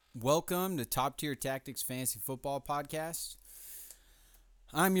Welcome to Top Tier Tactics Fantasy Football Podcast.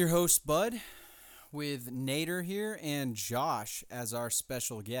 I'm your host, Bud, with Nader here and Josh as our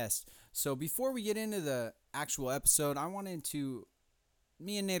special guest. So before we get into the actual episode,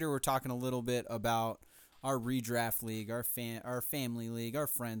 me and Nader were talking a little bit about our redraft league, our family league, our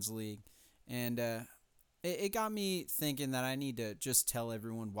friends league, and it got me thinking that I need to just tell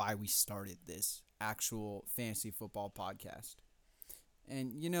everyone why we started this actual fantasy football podcast.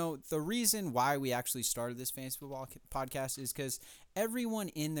 And, the reason why we actually started this fantasy football podcast is because everyone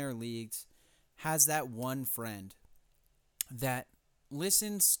in their leagues has that one friend that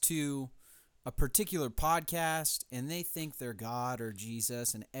listens to a particular podcast and they think they're God or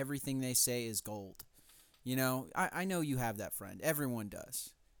Jesus and everything they say is gold. I know you have that friend. Everyone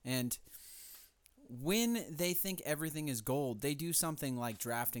does. And when they think everything is gold, they do something like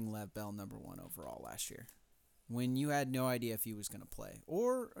drafting Lev Bell number 1 overall last year, when you had no idea if he was going to play.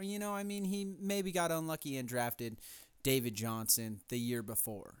 Or, he maybe got unlucky and drafted David Johnson the year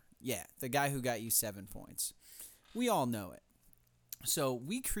before. Yeah, the guy who got you 7 points. We all know it. So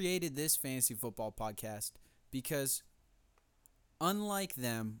we created this fantasy football podcast because, unlike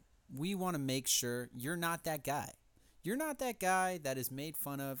them, we want to make sure you're not that guy. You're not that guy that is made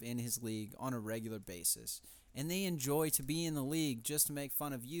fun of in his league on a regular basis, and they enjoy to be in the league just to make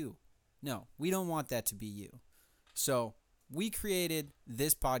fun of you. No, we don't want that to be you. So we created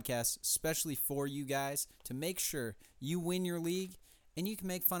this podcast especially for you guys to make sure you win your league and you can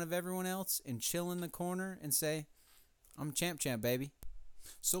make fun of everyone else and chill in the corner and say, I'm champ, baby.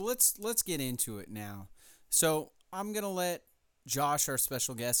 So let's get into it now. So I'm going to let Josh, our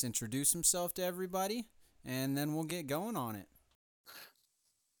special guest, introduce himself to everybody, and then we'll get going on it.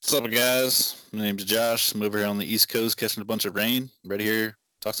 What's up, guys? My name's Josh. I'm over here on the East Coast catching a bunch of rain. Ready here to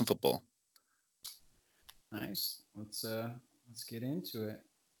talk some football. Nice. Let's get into it.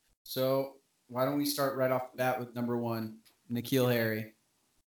 So why don't we start right off the bat with number 1, N'Keal Harry.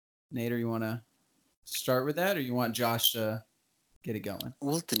 Nader, you want to start with that, or you want Josh to get it going?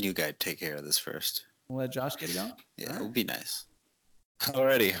 We'll let the new guy take care of this first. We'll let Josh get it going? Yeah, it would be nice.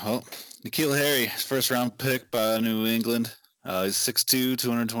 Alrighty. Well, N'Keal Harry, first round pick by New England. He's 6'2",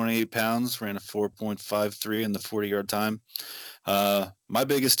 228 pounds, ran a 4.53 in the 40-yard time. My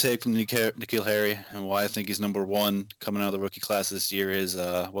biggest take from N'Keal Harry and why I think he's number 1 coming out of the rookie class this year is,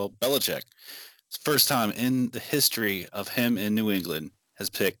 Belichick. It's the first time in the history of him in New England has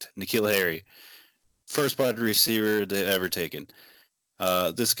picked N'Keal Harry. First wide receiver they've ever taken.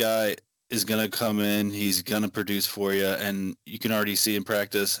 This guy is going to come in. He's going to produce for you, and you can already see in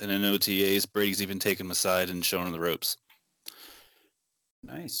practice and in OTAs, Brady's even taken him aside and shown him the ropes.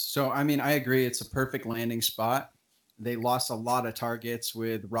 Nice. So, I agree. It's a perfect landing spot. They lost a lot of targets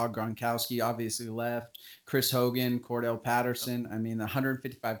with Rob Gronkowski, obviously left, Chris Hogan, Cordell Patterson.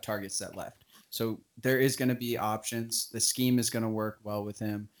 155 targets that left. So there is going to be options. The scheme is going to work well with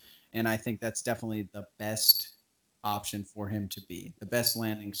him. And I think that's definitely the best option for him to be. The best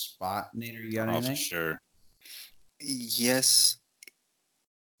landing spot. Nader, you got anything? For sure. Yes,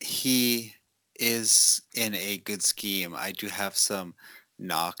 he is in a good scheme. I do have some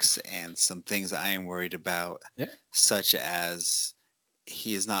knocks and some things I am worried about, such as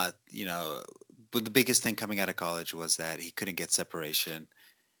he is not, but the biggest thing coming out of college was that he couldn't get separation.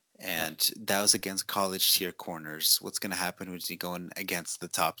 And that was against college tier corners. What's going to happen when he's going against the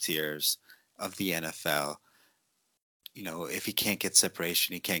top tiers of the NFL? If he can't get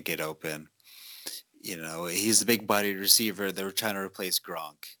separation, he can't get open. He's a big bodied receiver. They were trying to replace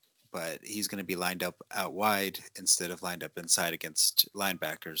Gronk, but he's going to be lined up out wide instead of lined up inside against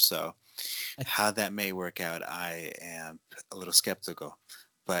linebackers. So how that may work out, I am a little skeptical.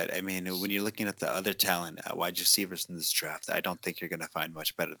 But, when you're looking at the other talent, wide receivers in this draft, I don't think you're going to find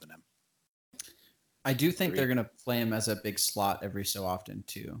much better than him. I do think they're going to play him as a big slot every so often,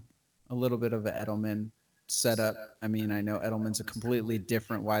 too. A little bit of an Edelman setup. I know Edelman's a completely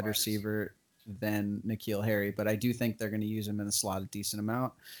different wide receiver than N'Keal Harry, but I do think they're going to use him in the slot a decent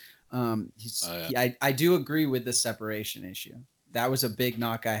amount. I do agree with the separation issue. That was a big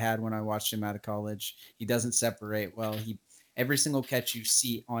knock I had when I watched him out of college. He doesn't separate well. Every single catch you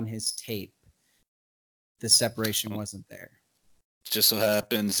see on his tape, the separation wasn't there. Just so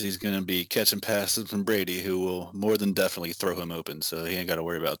happens he's going to be catching passes from Brady, who will more than definitely throw him open. So he ain't got to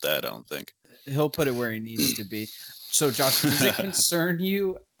worry about that, I don't think. He'll put it where he needs to be. So, Josh, does it concern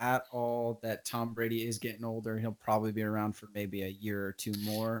you at all that Tom Brady is getting older? He'll probably be around for maybe a year or two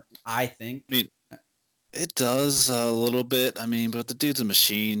more, I think. It does a little bit. But the dude's a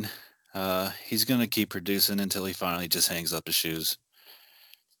machine. He's going to keep producing until he finally just hangs up his shoes.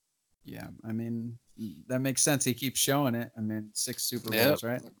 Yeah, That makes sense. He keeps showing it. I mean, 6 Super Bowls,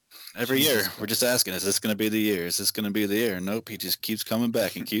 right? Every Jesus year, Christ. we're just asking, is this going to be the year? Is this going to be the year? Nope, he just keeps coming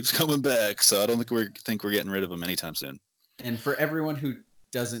back and keeps coming back. So I don't think we're getting rid of him anytime soon. And for everyone who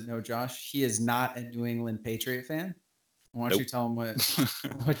doesn't know Josh, he is not a New England Patriot fan. Why don't you tell him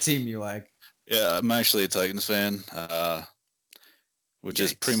what team you like? Yeah, I'm actually a Titans fan, which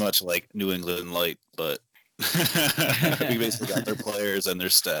is pretty much like New England light, but we basically got their players and their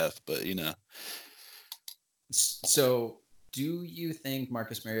staff, but you know. So, do you think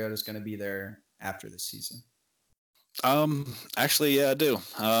Marcus Mariota is going to be there after this season? Actually, yeah, I do.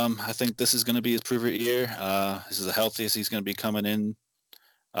 I think this is going to be his prove it year. This is the healthiest he's going to be coming in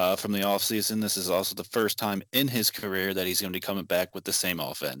from the offseason. This is also the first time in his career that he's going to be coming back with the same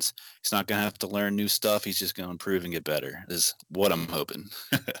offense. He's not going to have to learn new stuff. He's just going to improve and get better, is what I'm hoping.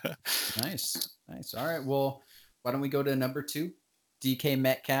 Nice. All right. Well, why don't we go to number 2, DK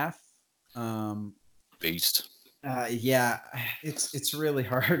Metcalf? Beast. Yeah, it's really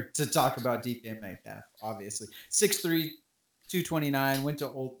hard to talk about DK Metcalf, obviously. 6'3", 229, went to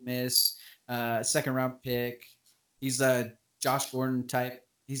Ole Miss, second round pick. He's a Josh Gordon type.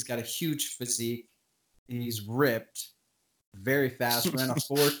 He's got a huge physique. He's ripped, very fast, ran a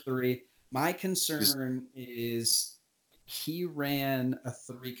 4.3. My concern is he ran a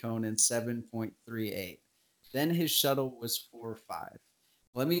 3-cone in 7.38. Then his shuttle was 4.5.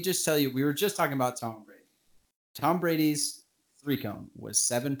 Let me just tell you, we were just talking about Tom Brady. Tom Brady's 3-cone was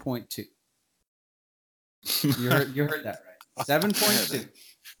 7.2. You heard that right.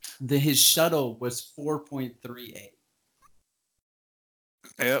 7.2. His shuttle was 4.38.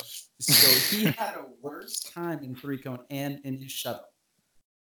 Yep. So he had a worse time in 3-cone and in his shuttle.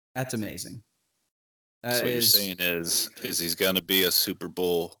 That's amazing. So what you're saying is he's going to be a Super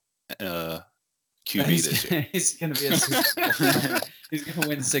Bowl QB this year. He's going to be a Super Bowl. He's going to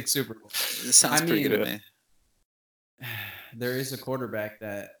win 6 Super Bowls. This sounds pretty good to me. There is a quarterback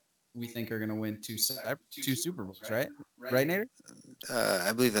that we think are going to win 2 Super Bowls, right? Right, Nader?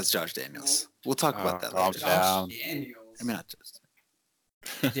 I believe that's Josh Daniels. We'll talk about that later. Josh Daniels. I mean, not just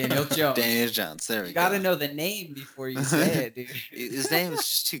Daniel Jones. Daniel Jones. There we go. You got to know the name before you say it, dude. His name is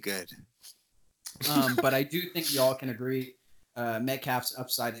just too good. But I do think y'all can agree Metcalf's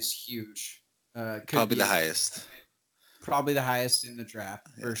upside is huge. Probably the highest. Probably the highest in the draft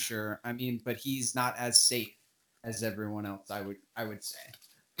for sure. I mean, but he's not as safe as everyone else. I would say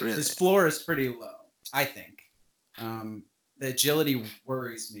Really? His floor is pretty low. I think the agility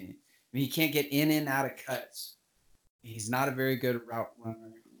worries me. I mean, he can't get in and out of cuts. He's not a very good route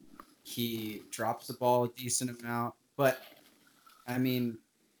runner. He drops the ball a decent amount, but I mean,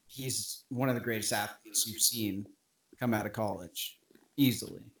 he's one of the greatest athletes you've seen come out of college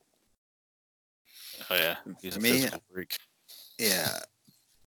easily. Oh yeah, he's a physical freak. Yeah,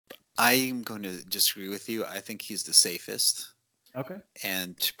 I'm going to disagree with you. I think he's the safest. Okay.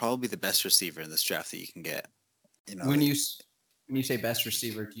 And probably the best receiver in this draft that you can get. You know, when you say best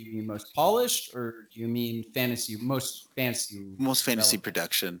receiver, do you mean most polished, or do you mean most fantasy relevant?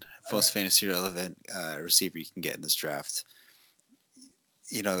 Production, most fantasy relevant receiver you can get in this draft.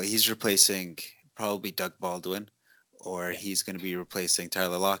 You know, he's replacing probably Doug Baldwin, or he's going to be replacing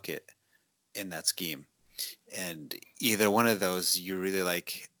Tyler Lockett in that scheme. And either one of those, you really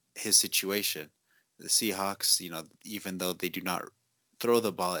like his situation. The Seahawks, you know, even though they do not throw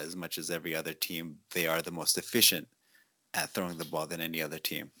the ball as much as every other team, they are the most efficient at throwing the ball than any other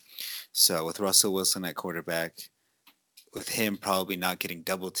team. So with Russell Wilson at quarterback, with him probably not getting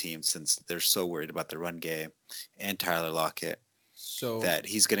double teamed since they're so worried about the run game, and Tyler Lockett, so that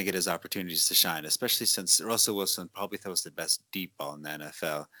he's going to get his opportunities to shine, especially since Russell Wilson probably throws the best deep ball in the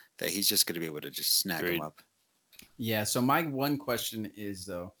NFL, that he's just going to be able to just snag him up. Yeah, so my one question is,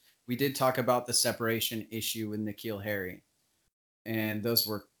 though, we did talk about the separation issue with N'Keal Harry, and those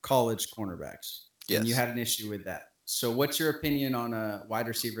were college cornerbacks. Yes. And you had an issue with that. So what's your opinion on a wide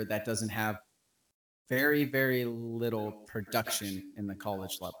receiver that doesn't have very, very little production in the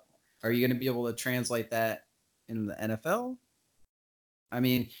college level? Are you going to be able to translate that in the NFL? I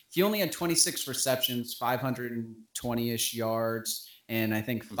mean, he only had 26 receptions, 520-ish yards, and I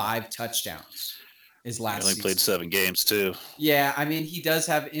think 5 touchdowns his last season. He only played 7 games, too. Yeah, I mean, he does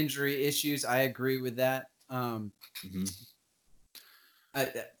have injury issues. I agree with that. He's on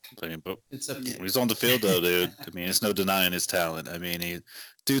the field, though, dude. I mean, it's no denying his talent. I mean,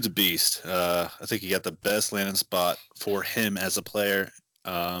 dude's a beast. I think he got the best landing spot for him as a player.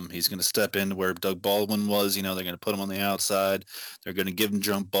 He's going to step in where Doug Baldwin was. You know, they're going to put him on the outside. They're going to give him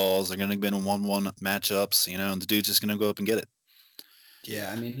jump balls. They're going to get him 1-1 matchups, you know, and the dude's just going to go up and get it. Yeah,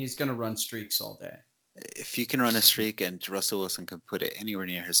 I mean, he's going to run streaks all day. if you can run a streak and Russell Wilson can put it anywhere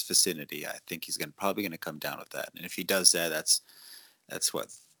near his vicinity, I think he's probably gonna come down with that. And if he does that, that's what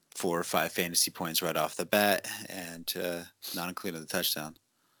 4 or 5 fantasy points right off the bat, and not including the touchdown.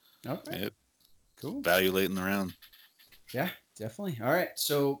 Okay. Yep. Cool. Value late in the round. Yeah, definitely. All right.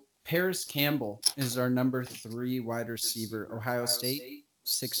 So Paris Campbell is our number 3 wide receiver. Ohio State,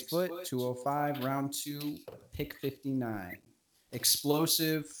 6 foot, 205, round 2, pick 59.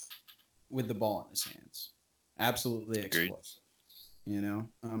 Explosive with the ball in his hands. Absolutely explosive. Agreed. You know,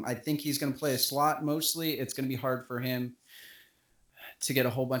 I think he's going to play a slot mostly. It's going to be hard for him to get a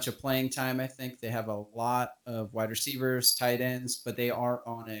whole bunch of playing time. I think they have a lot of wide receivers, tight ends, but they are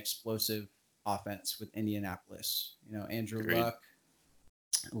on an explosive offense with Indianapolis. You know, Andrew Agreed. Luck.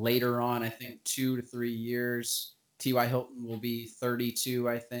 Later on, I think 2 to 3 years, T.Y. Hilton will be 32,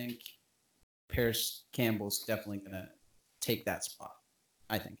 I think. Paris Campbell's definitely going to take that spot,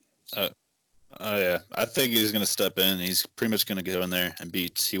 I think. Oh, yeah. I think he's going to step in. He's pretty much going to go in there and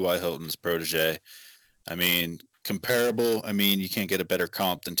beat T.Y. Hilton's protege. I mean, comparable. I mean, you can't get a better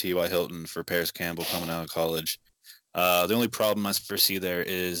comp than T.Y. Hilton for Paris Campbell coming out of college. The only problem I foresee there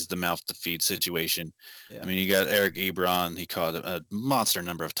is the mouth to feed situation. Yeah. I mean, you got Eric Ebron. He caught a monster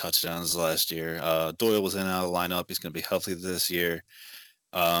number of touchdowns last year. Doyle was in and out of the lineup. He's going to be healthy this year.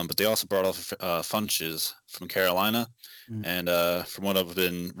 But they also brought off Funches from Carolina. Mm-hmm. And from what I've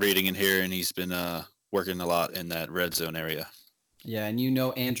been reading and hearing, he's been working a lot in that red zone area. Yeah, and you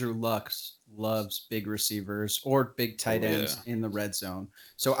know Andrew Luck loves big receivers or big tight ends in the red zone.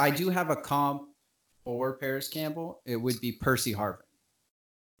 So I do have a comp for Paris Campbell. It would be Percy Harvin.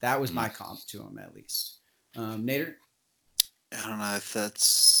 That was my comp to him, at least. Nader? I don't know if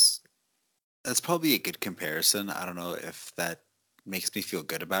that's probably a good comparison. I don't know if that makes me feel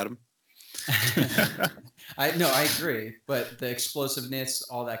good about him. I agree, but the explosiveness,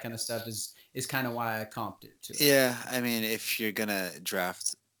 all that kind of stuff is kind of why I comped it too. Yeah, I mean, if you're gonna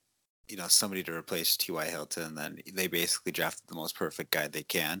draft, somebody to replace T.Y. Hilton, then they basically drafted the most perfect guy they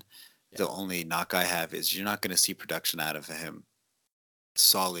can. Yeah. The only knock I have is you're not going to see production out of him,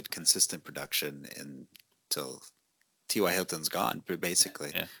 solid, consistent production until T.Y. Hilton's gone,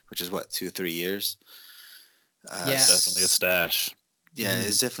 basically, which is what, 2-3 years. It's definitely a stash. Yeah,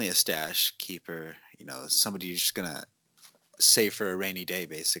 it's definitely a stash keeper. Somebody you're just gonna save for a rainy day,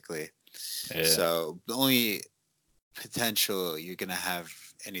 basically. Yeah. So the only potential you're gonna have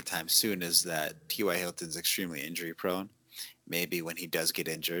anytime soon is that T.Y. Hilton's extremely injury prone. Maybe when he does get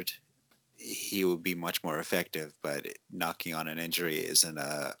injured, he will be much more effective. But knocking on an injury isn't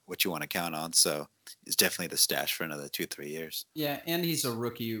what you want to count on. So it's definitely the stash for another 2-3 years. Yeah, and he's a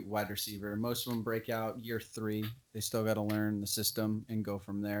rookie wide receiver. Most of them break out year 3. They still got to learn the system and go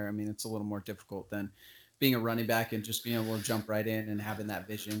from there. I mean, it's a little more difficult than being a running back and just being able to jump right in and having that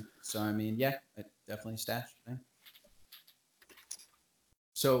vision. So, I mean, yeah, definitely stash. Man.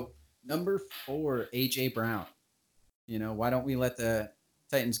 So, number 4, A.J. Brown. Why don't we let the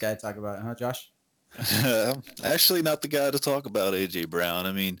Titans guy talk about it, huh, Josh? Actually, not the guy to talk about A.J. Brown.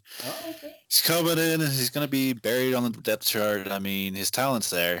 I mean, he's coming in and he's going to be buried on the depth chart. I mean, his talent's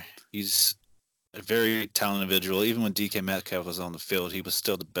there. He's a very talented individual. Even when DK Metcalf was on the field, he was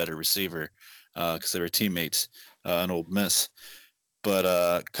still the better receiver because they were teammates in Ole Miss.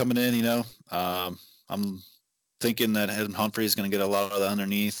 But coming in, I'm thinking that Adam Humphrey is going to get a lot of that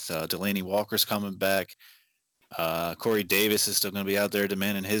underneath. Delaney Walker's coming back. Corey Davis is still going to be out there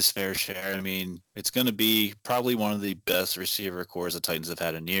demanding his fair share. I mean, it's going to be probably one of the best receiver cores the Titans have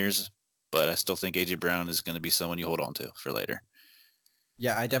had in years, but I still think A.J. Brown is going to be someone you hold on to for later.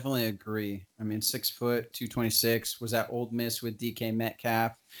 Yeah, I definitely agree. I mean, 6 foot, 226, was at Ole Miss with DK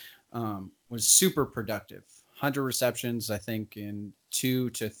Metcalf, was super productive. 100 receptions, I think, in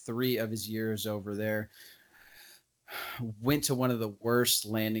 2 to 3 of his years over there. Went to one of the worst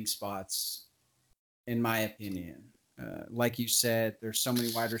landing spots, in my opinion. Like you said, there's so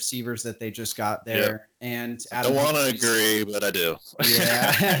many wide receivers that they just got there. Yep. And Adam I don't want to agree, but I do.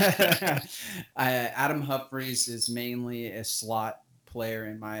 Yeah. Adam Humphries is mainly a slot player,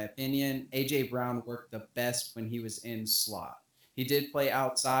 in my opinion. A.J. Brown worked the best when he was in slot. He did play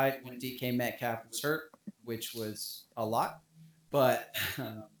outside when DK Metcalf was hurt, which was a lot. But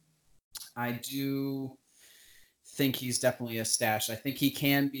I do think he's definitely a stash. I think he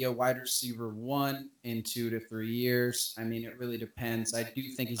can be a wide receiver 1 in 2 to 3 years. I mean, it really depends. I do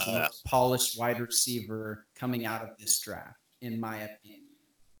think he's the most polished wide receiver coming out of this draft, in my opinion.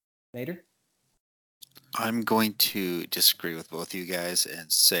 Later? I'm going to disagree with both of you guys and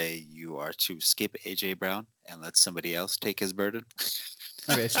say you are to skip A.J. Brown and let somebody else take his burden.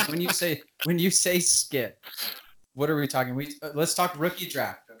 Okay, so when you say skip, what are we talking? Let's talk rookie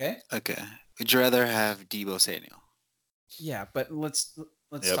draft, okay? Okay. Would you rather have Deebo Samuel? Yeah, but let's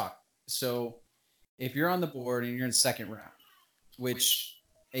Yep. talk. So if you're on the board and you're in the second round, which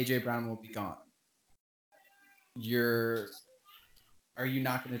AJ Brown will be gone, are you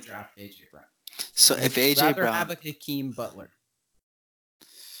not going to draft AJ Brown? So if Would you AJ rather Brown have a Hakeem Butler?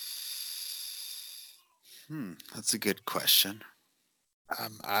 That's a good question. I'd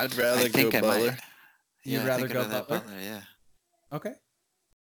I rather think go I Butler. might. You'd Yeah, rather I think go I'd rather have Butler? Butler, yeah. Okay.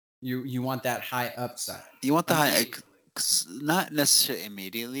 You want that high upside. You want the high, Immediately. not necessarily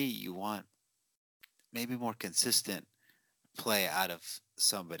immediately. You want maybe more consistent play out of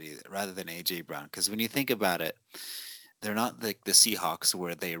somebody rather than AJ Brown. Because when you think about it, they're not like the Seahawks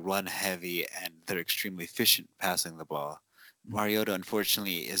where they run heavy and they're extremely efficient passing the ball. Mariota,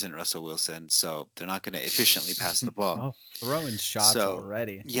 unfortunately, isn't Russell Wilson, so they're not going to efficiently pass the ball. Oh, throwing shots So,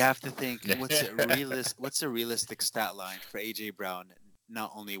 already. You have to think what's a realistic stat line for AJ Brown,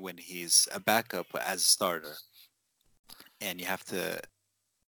 not only when he's a backup but as a starter. And you have to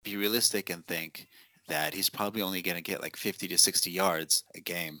be realistic and think that he's probably only going to get like 50 to 60 yards a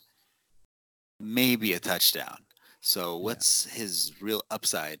game, maybe a touchdown. So what's his real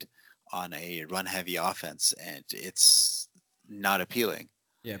upside on a run-heavy offense? And it's not appealing.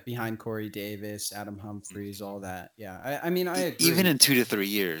 Yeah, behind Corey Davis, Adam Humphries, all that. Yeah, I mean, I agree. Even in 2 to 3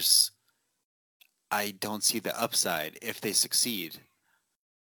 years, I don't see the upside if they succeed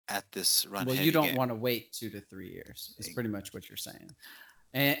at this run-heavy Well, you don't game. want to wait 2 to 3 years. Is pretty much what you're saying.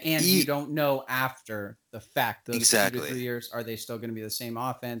 And you don't know after the fact those 2 to 3 years, are they still going to be the same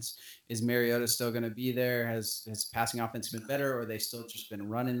offense? Is Mariota still going to be there? Has his passing offense been better, or are they still just been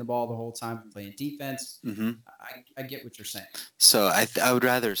running the ball the whole time, playing defense? Mm-hmm. I get what you're saying. So I would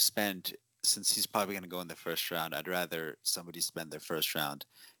rather spend, since he's probably going to go in the first round, I'd rather somebody spend their first round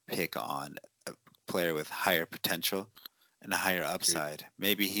pick on a player with higher potential and a higher upside.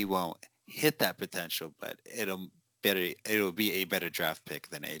 Maybe he won't hit that potential, but it'll be a better draft pick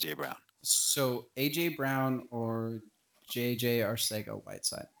than AJ Brown. So AJ Brown or JJ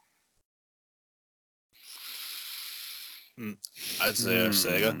Arcega-Whiteside? I'd say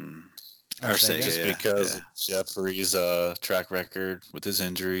Arcega. Arcega, just because of Jeffrey's track record with his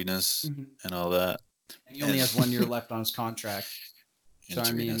injuriness and all that. And he only has 1 year left on his contract. So,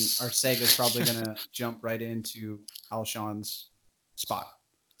 I mean, Arcega's probably going to jump right into Alshon's spot.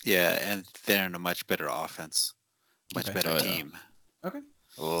 Yeah, and they're in a much better offense. Much better team. Okay.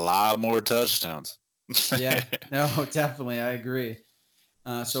 A lot more touchdowns. Yeah, no, definitely. I agree.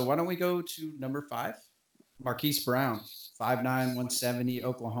 So why don't we go to number 5? Marquise Brown, 5'9", 170,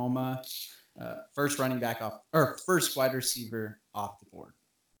 Oklahoma. First wide receiver off the board.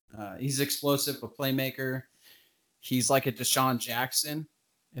 He's explosive, a playmaker. He's like a Deshaun Jackson,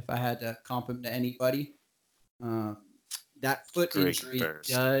 if I had to comp him to anybody. That foot injury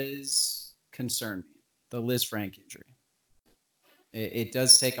does concern me. The Lisfranc injury. It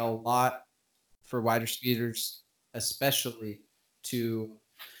does take a lot for wide receivers, especially to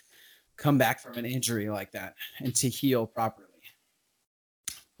come back from an injury like that and to heal properly.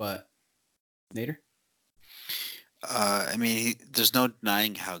 But Nader? I mean, there's no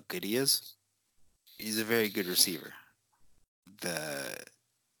denying how good he is. He's a very good receiver. The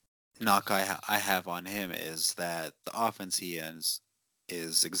knock I have on him is that the offense he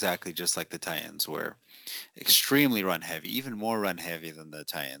is exactly just like the Titans, where extremely run heavy, even more run heavy than the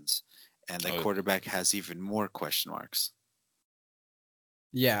Titans, and the quarterback has even more question marks.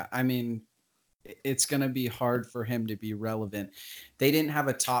 Yeah, I mean, it's going to be hard for him to be relevant. They didn't have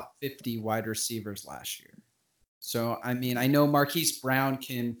a top 50 wide receivers last year. So, I mean, I know Marquise Brown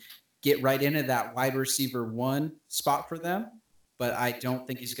can get right into that wide receiver 1 spot for them, but I don't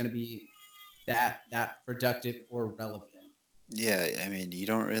think he's going to be that productive or relevant. Yeah, I mean,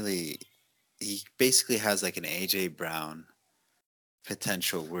 he basically has like an AJ Brown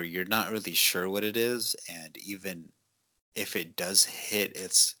potential where you're not really sure what it is, and even if it does hit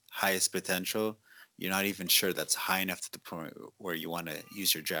its highest potential, you're not even sure that's high enough to the point where you want to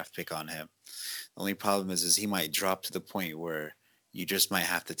use your draft pick on him. The only problem is he might drop to the point where you just might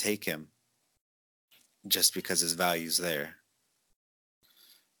have to take him just because his value's there.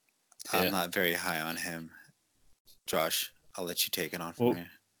 Yeah. I'm not very high on him. Josh, I'll let you take it on from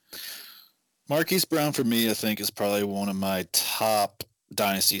here. Marquise Brown, for me, I think, is probably one of my top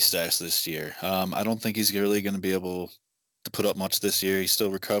dynasty stacks this year. I don't think he's really going to be able to put up much this year. He's still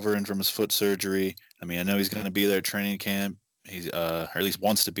recovering from his foot surgery. I mean, I know he's going to be there at training camp. He's or at least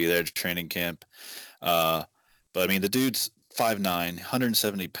wants to be there at training camp. But I mean, the dude's 5'9",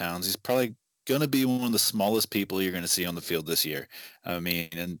 170 pounds. He's probably going to be one of the smallest people you're going to see on the field this year. I mean,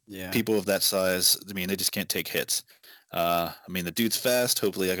 and people of that size, I mean, they just can't take hits. I mean, the dude's fast.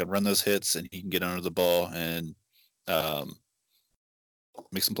 Hopefully, I can run those hits and he can get under the ball and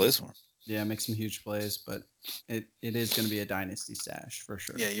make some plays for him. Yeah, make some huge plays, but it is going to be a dynasty stash for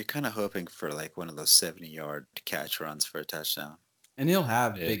sure. Yeah, you're kind of hoping for like one of those 70-yard catch runs for a touchdown. And he'll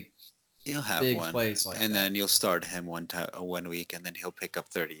have He'll have big one, plays like and that. then you'll start him one week, and then he'll pick up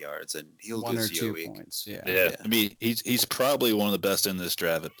 30 yards, and he'll one or lose you a two week. points. Yeah. Yeah. I mean, he's probably one of the best in this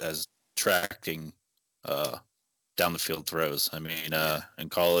draft as tracking down the field throws. I mean, in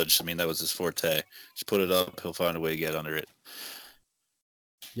college, I mean, that was his forte. Just put it up, he'll find a way to get under it.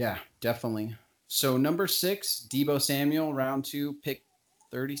 Yeah, definitely. So number 6, Deebo Samuel, round 2, pick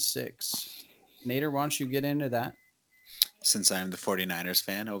 36. Nader, why don't you get into that? Since I'm the 49ers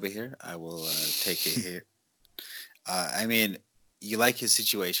fan over here, I will take it here. I mean, you like his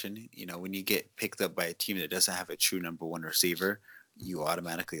situation. You know, when you get picked up by a team that doesn't have a true number one receiver, you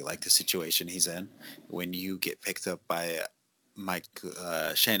automatically like the situation he's in. When you get picked up by Mike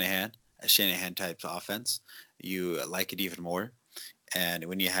Shanahan, a Shanahan type offense, you like it even more. And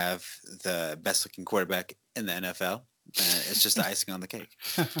when you have the best looking quarterback in the NFL, it's just the icing on the cake.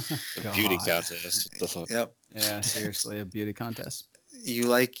 Beauty contest. Yep. Yeah, seriously, a beauty contest. You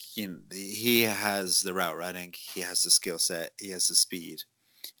like, he has the route running, he has the skill set, he has the speed,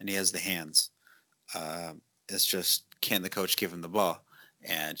 and he has the hands. It's just, can the coach give him the ball?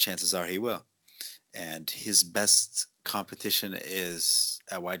 And chances are he will. And his best competition is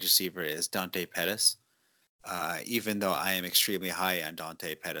at wide receiver is Dante Pettis. Even though I am extremely high on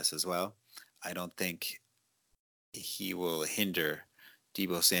Dante Pettis as well, I don't think he will hinder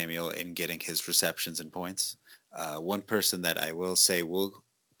Deebo Samuel in getting his receptions and points. One person that I will say will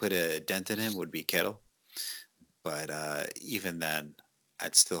put a dent in him would be Kittle. But even then,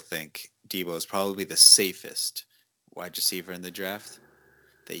 I'd still think Deebo is probably the safest wide receiver in the draft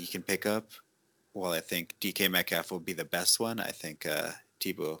that you can pick up. While I think DK Metcalf will be the best one, I think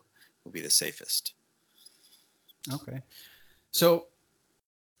Deebo will be the safest. Okay. So,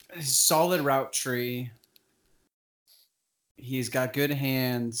 solid route tree. He's got good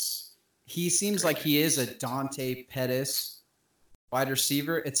hands. He seems like he is a Dante Pettis wide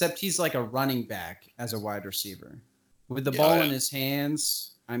receiver, except he's like a running back as a wide receiver. With the ball in his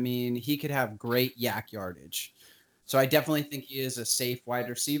hands, I mean, he could have great yak yardage. So I definitely think he is a safe wide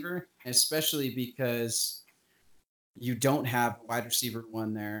receiver, especially because you don't have wide receiver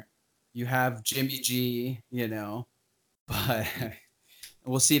one there. You have Jimmy G, but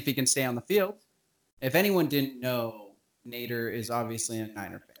we'll see if he can stay on the field. If anyone didn't know, Nader is obviously a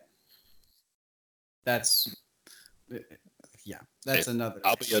Niner fan. That's another.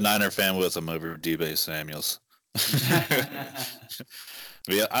 I'll be a Niner fan with him over Deebo Samuels.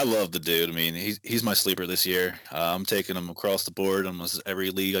 Yeah, I love the dude. I mean, he's my sleeper this year. I'm taking him across the board almost every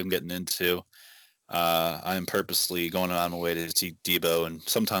league I'm getting into. I'm purposely going out of my way to see Deebo and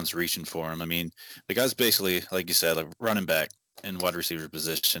sometimes reaching for him. I mean, the guy's basically, like you said, a running back in wide receiver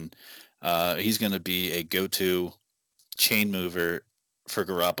position. He's going to be a go-to chain mover for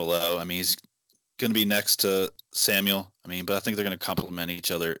Garoppolo. I mean, he's going to be next to Samuel. I mean, but I think they're going to complement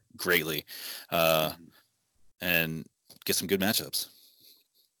each other greatly and get some good matchups.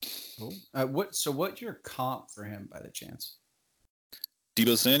 Cool. What's your comp for him by the chance?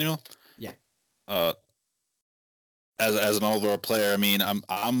 Deebo Samuel? Yeah. As an overall player, I mean,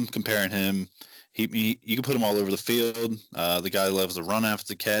 I'm comparing him. He you can put him all over the field. The guy loves to run after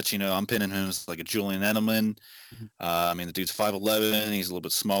the catch. I'm pinning him as like a Julian Edelman. Mm-hmm. I mean, the dude's 5'11". He's a little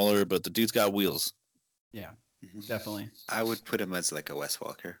bit smaller, but the dude's got wheels. Yeah, definitely. I would put him as like a Wes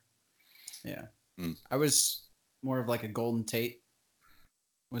Walker. Yeah. I was more of like a Golden Tate.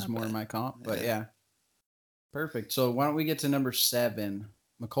 Was more in my comp, but yeah. Perfect. So why don't we get to number 7,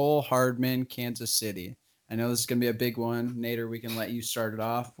 Mecole Hardman, Kansas City. I know this is going to be a big one. Nader, we can let you start it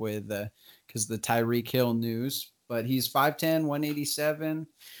off with because the Tyreek Hill news. But he's 5'10", 187,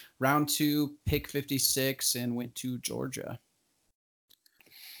 round 2, pick 56, and went to Georgia.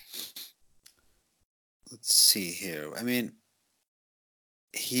 Let's see here. I mean,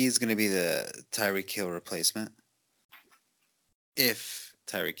 he's going to be the Tyreek Hill replacement. If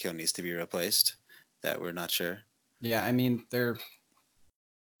Tyreek Hill needs to be replaced, that we're not sure. Yeah, I mean, they're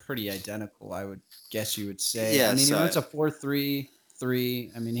pretty identical, I would guess you would say. Yeah, I mean, he runs a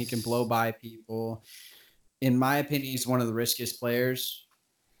 4.33. I mean, he can blow by people. In my opinion, he's one of the riskiest players,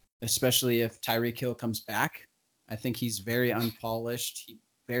 especially if Tyreek Hill comes back. I think he's very unpolished. He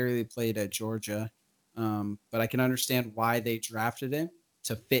barely played at Georgia, but I can understand why they drafted him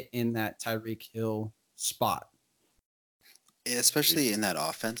to fit in that Tyreek Hill spot. Especially in that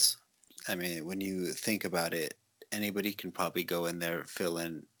offense. I mean, when you think about it, anybody can probably go in there, fill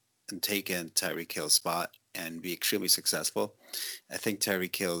in, and take in Tyreek Hill's spot and be extremely successful. I think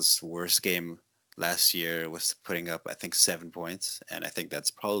Tyreek Hill's worst game last year was putting up, I think, 7 points, and I think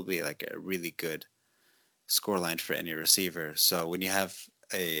that's probably like a really good scoreline for any receiver. So when you have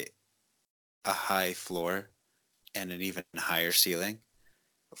a high floor and an even higher ceiling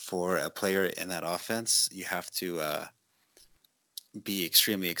for a player in that offense, you have to be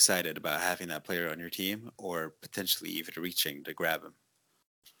extremely excited about having that player on your team or potentially even reaching to grab him.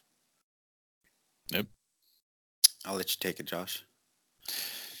 Yep. I'll let you take it, Josh.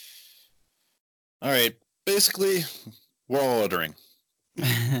 All right. Basically, we're all ordering.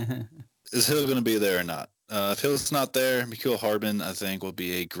 Is Hill going to be there or not? If Hill's not there, Mecole Hardman, I think, will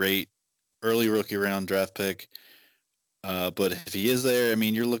be a great early rookie round draft pick. But if he is there, I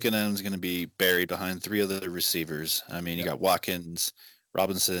mean, you're looking at him's going to be buried behind three other receivers. I mean, you got Watkins,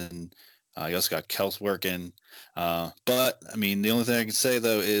 Robinson. You also got Kels working. But, I mean, the only thing I can say,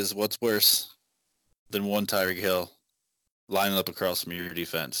 though, is what's worse than one Tyreek Hill lining up across from your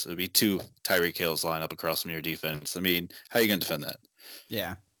defense? It would be two Tyreek Hills line up across from your defense. I mean, how are you going to defend that?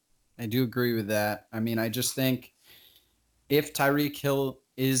 Yeah, I do agree with that. I mean, I just think if Tyreek Hill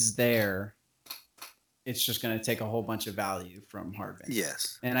is there, it's just going to take a whole bunch of value from Hardman.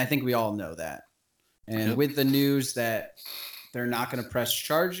 Yes. And I think we all know that. And with the news that they're not going to press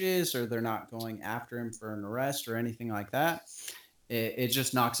charges or they're not going after him for an arrest or anything like that, it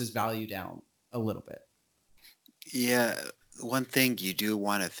just knocks his value down a little bit. Yeah. One thing you do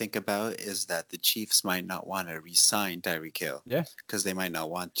want to think about is that the Chiefs might not want to re-sign Tyreek Hill. Yeah. Because they might not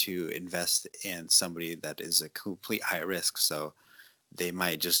want to invest in somebody that is a complete high risk. So they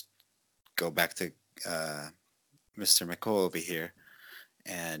might just go back to Mr. McCall over here,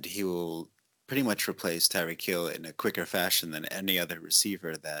 and he will pretty much replace Tyreek Hill in a quicker fashion than any other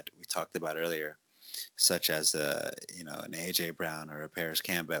receiver that we talked about earlier, such as an AJ Brown or a Paris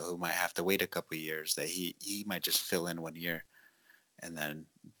Campbell, who might have to wait a couple of years. That he might just fill in 1 year, and then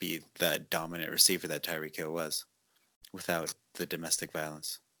be the dominant receiver that Tyreek Hill was, without the domestic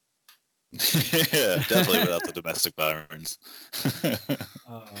violence. Yeah, definitely without the domestic violence.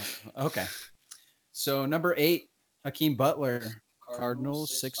 Okay. So number 8, Hakeem Butler,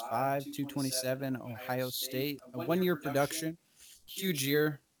 Cardinals, 6'5", 227, Ohio State. A 1-year production, huge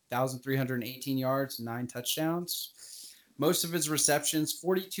year, 1,318 yards, 9 touchdowns. Most of his receptions,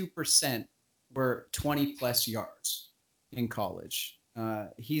 42%, were 20-plus yards in college.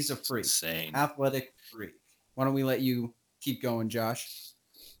 He's a freak. Insane. Athletic freak. Why don't we let you keep going, Josh?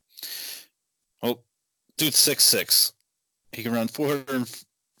 Well, dude's 6'6". He can run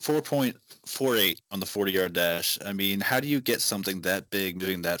 4.48 on the 40-yard dash. I mean, how do you get something that big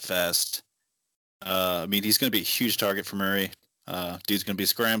moving that fast? I mean, he's going to be a huge target for Murray. Dude's going to be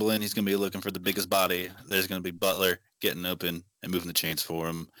scrambling. He's going to be looking for the biggest body. There's going to be Butler getting open and moving the chains for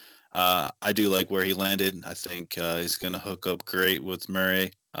him. I do like where he landed. I think he's going to hook up great with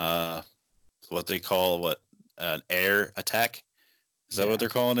Murray. What they call an air attack. Is that what they're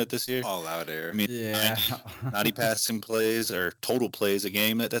calling it this year? All out air. I mean, Yeah. 90 passing plays or total plays a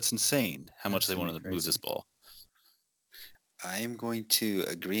game. That's insane how much they want to move this ball. I am going to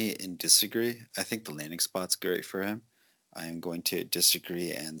agree and disagree. I think the landing spot's great for him. I am going to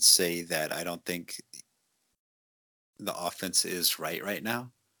disagree and say that I don't think the offense is right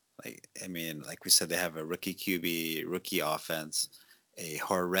now. Like we said, they have a rookie QB, rookie offense, a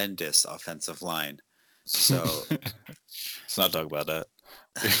horrendous offensive line. So let's not talk about that.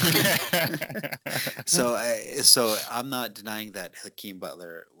 So I'm not denying that Hakeem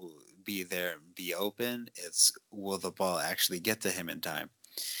Butler will be there, be open. It's will the ball actually get to him in time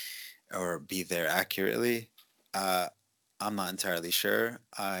or be there accurately? I'm not entirely sure.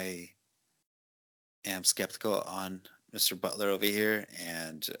 I am skeptical on Mr. Butler over here,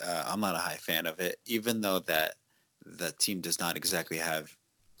 and I'm not a high fan of it, even though that the team does not exactly have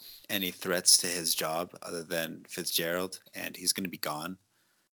any threats to his job other than Fitzgerald, and he's going to be gone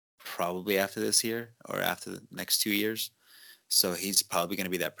probably after this year or after the next 2 years. So he's probably going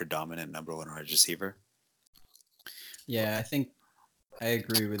to be that predominant number 1 wide receiver. Yeah, I think I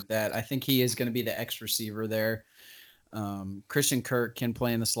agree with that. I think he is going to be the X receiver there. Christian Kirk can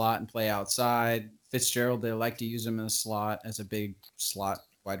play in the slot and play outside. Fitzgerald, they like to use him in the slot as a big slot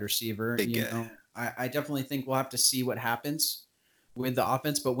wide receiver. I definitely think we'll have to see what happens with the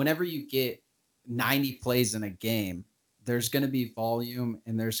offense. But whenever you get 90 plays in a game, there's going to be volume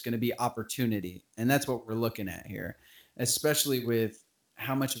and there's going to be opportunity. And that's what we're looking at here, especially with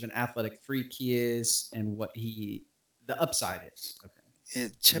how much of an athletic freak he is and what the upside is. Okay.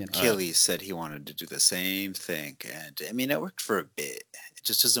 Chip Kelly said he wanted to do the same thing. And I mean, it worked for a bit. It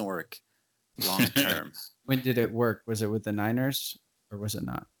just doesn't work long term. When did it work? Was it with the Niners or was it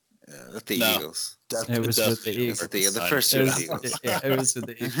not? With the No. Eagles. It was with the Definitely Eagles. The first two It with was, the Eagles. it was with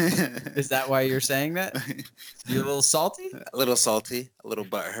the Eagles. Is that why you're saying that? You're a little salty? A little salty, a little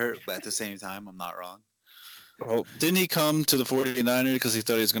butthurt, but at the same time, I'm not wrong. Well, didn't he come to the 49ers because he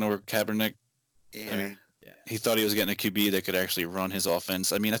thought he was going to work Kaepernick? Yeah. I mean, he thought he was getting a QB that could actually run his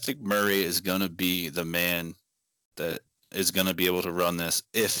offense. I mean, I think Murray is going to be the man that is going to be able to run this,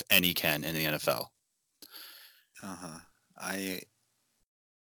 if any can, in the NFL. I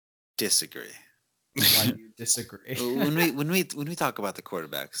disagree. Why do you disagree? when we talk about the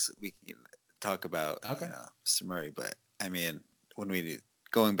quarterbacks, we can talk about Okay. Mr. Murray, but I mean,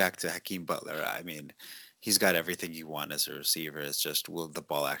 going back to Hakeem Butler, I mean, he's got everything you want as a receiver. It's just, will the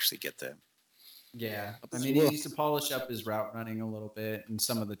ball actually get there? Yeah, I mean, he needs to polish up his route running a little bit and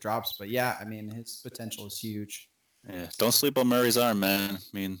some of the drops, but yeah, I mean, his potential is huge. Yeah, don't sleep on Murray's arm, man. I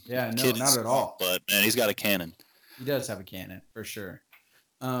mean, yeah, no, not at all. But man, he's got a cannon. He does have a cannon for sure.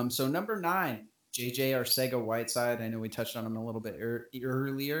 So number 9, JJ Arcega-Whiteside. I know we touched on him a little bit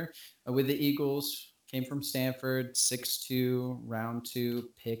earlier with the Eagles. Came from Stanford, 6'2", round 2,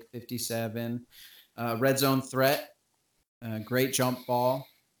 pick 57. Red zone threat, great jump ball.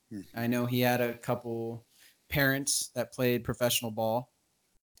 I know he had a couple parents that played professional ball.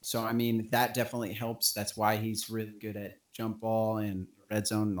 So, I mean, that definitely helps. That's why he's really good at jump ball and red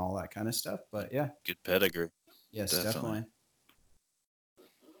zone and all that kind of stuff. But, yeah. Good pedigree. Yes, definitely.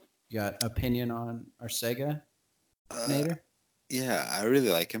 You got opinion on Arcega, Nader? Yeah, I really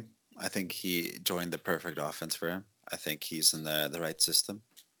like him. I think he joined the perfect offense for him. I think he's in the right system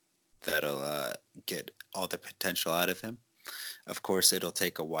that'll get all the potential out of him. Of course, it'll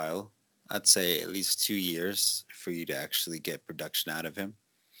take a while. I'd say at least 2 years for you to actually get production out of him,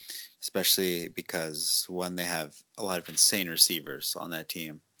 especially because, one, they have a lot of insane receivers on that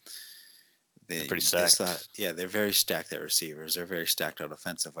team. They're pretty stacked. They're very stacked at receivers. They're very stacked at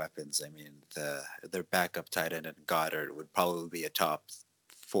offensive weapons. I mean, their backup tight end, Goddard, would probably be a top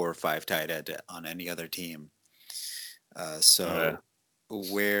 4 or 5 tight end on any other team.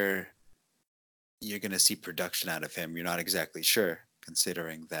 Where you're going to see production out of him, you're not exactly sure,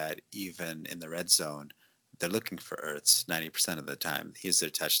 considering that even in the red zone, they're looking for Ertz 90% of the time. He's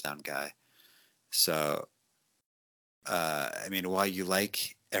their touchdown guy. So, I mean, while you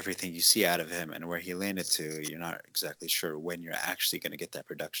like everything you see out of him and where he landed to, you're not exactly sure when you're actually going to get that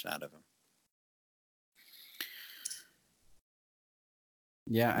production out of him.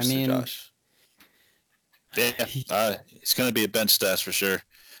 Yeah, I mean, Josh. Yeah, it's going to be a bench stash for sure.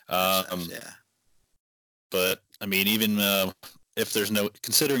 Yeah. But I mean, even if there's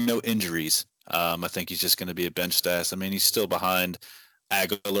considering no injuries, I think he's just going to be a bench stash. I mean, he's still behind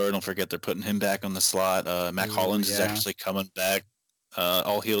Aguilar. Don't forget they're putting him back on the slot. Mac Hollins is actually coming back,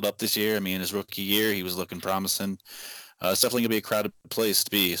 all healed up this year. I mean, his rookie year, he was looking promising. It's definitely going to be a crowded place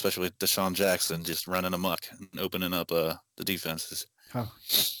to be, especially with Deshaun Jackson just running amok and opening up the defenses. Oh,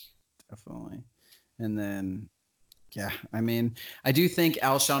 definitely. And then, yeah, I mean, I do think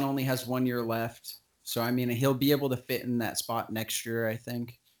Alshon only has 1 year left. So, I mean, he'll be able to fit in that spot next year, I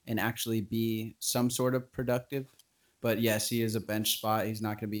think, and actually be some sort of productive. But, yes, he is a bench spot. He's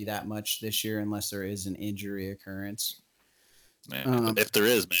not going to be that much this year unless there is an injury occurrence. Man, but if there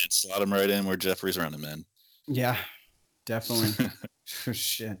is, man, slot him right in where Jeffrey's running, man. Yeah, definitely.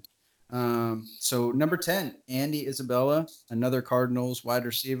 Shit. So, number 10, Andy Isabella, another Cardinals wide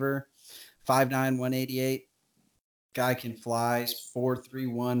receiver, 5'9", 188. Guy can fly,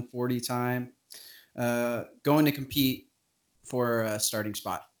 4.31 40 time. Going to compete for a starting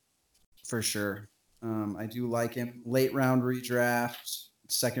spot for sure. I do like him. Late round redraft,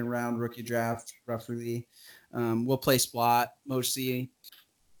 second round rookie draft, roughly. We'll play slot mostly.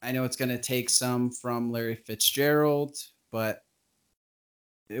 I know it's going to take some from Larry Fitzgerald, but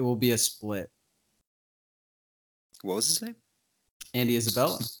it will be a split. What was his name? Andy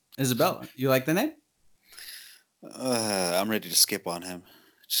Isabella. Isabella. You like the name? I'm ready to skip on him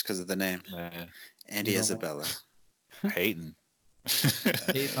just because of the name. Andy Isabella. Hating.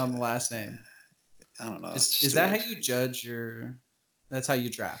 Hate on the last name. I don't know. Is that how you judge your? That's how you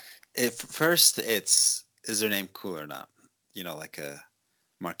draft. If first, is their name cool or not? You know, like a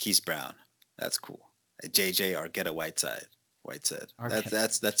Marquise Brown. That's cool. A JJ Arcega-Whiteside.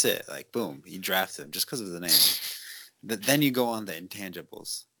 That's it. Like boom, you draft him just because of the name. But then you go on the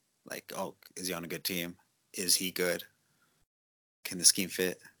intangibles. Like, oh, is he on a good team? Is he good? Can the scheme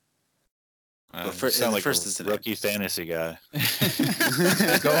fit? Sound like first a rookie fantasy guy.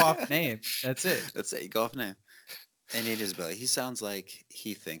 Go off name. That's it. That's it. You go off name. And it is Billy. He sounds like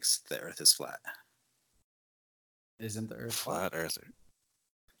he thinks the Earth is flat. Isn't the Earth flat earther?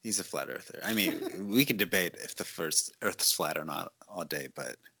 He's a flat earther. I mean, we can debate if the first Earth is flat or not all day,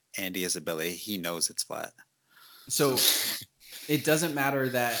 but Andy Isabella, he knows it's flat. So it doesn't matter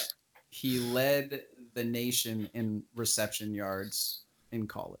that he led the nation in reception yards in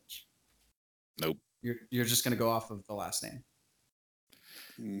college. Nope. You're just going to go off of the last name.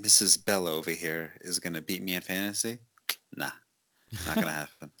 Mrs. Bella over here is going to beat me in fantasy? Nah, not going to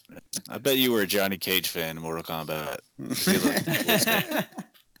happen. I bet you were a Johnny Cage fan in Mortal Kombat. That's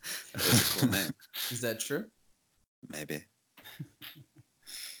a cool name. Is that true? Maybe.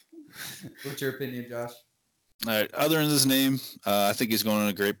 What's your opinion, Josh? All right. Other than his name, I think he's going in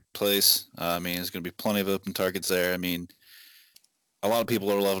a great place. I mean, there's going to be plenty of open targets there. I mean, a lot of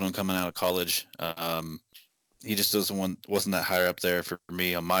people are loving him coming out of college. He just wasn't that higher up there for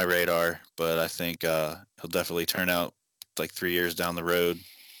me on my radar, but I think he'll definitely turn out like 3 years down the road.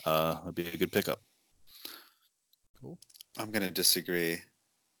 It'll be a good pickup. Cool. I'm going to disagree.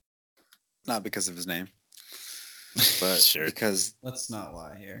 Not because of his name, but Sure. because... Let's not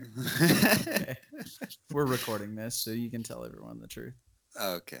lie here. Okay. We're recording this, so you can tell everyone the truth.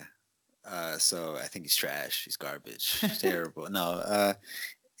 Okay. So I think he's trash. He's garbage. He's terrible. No,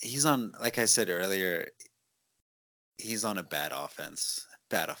 he's on, like I said earlier, he's on a bad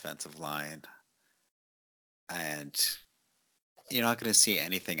offensive line. And you're not going to see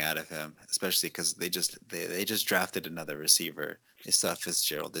anything out of him, especially because they just drafted another receiver. They still have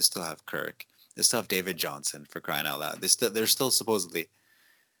Fitzgerald. They still have Kirk. They still have David Johnson, for crying out loud. They're still supposedly,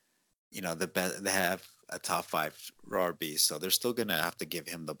 the best. They have a top 5 RB, so they're still gonna have to give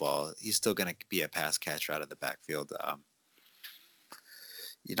him the ball. He's still gonna be a pass catcher out of the backfield.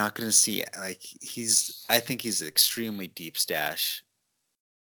 You're not gonna see I think he's an extremely deep stash.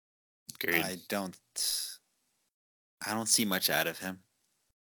 Agreed. I don't see much out of him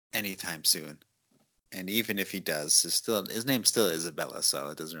anytime soon. And even if he does, his name's still Isabella, so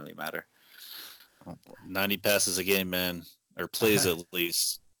it doesn't really matter. 90 passes a game, man, or plays at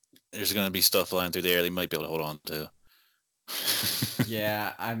least. There's going to be stuff flying through the air they might be able to hold on to.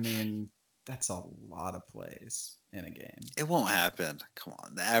 Yeah, I mean, that's a lot of plays in a game. It won't happen. Come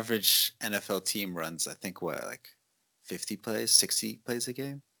on. The average NFL team runs, I think, 50 plays, 60 plays a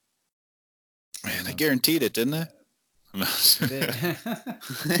game? Man, they guaranteed it, didn't they?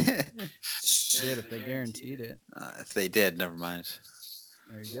 Shit, if they guaranteed it. If they did, never mind.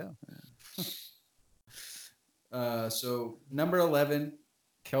 There you go. So, number 11,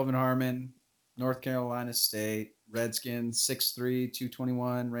 Kelvin Harmon, North Carolina State, Redskins, 6'3",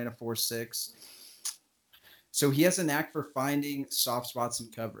 221, ran a 4.6. So he has a knack for finding soft spots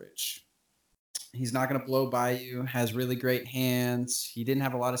in coverage. He's not going to blow by you, has really great hands. He didn't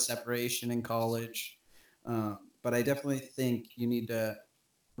have a lot of separation in college. But I definitely think you need to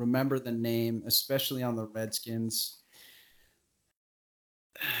remember the name, especially on the Redskins.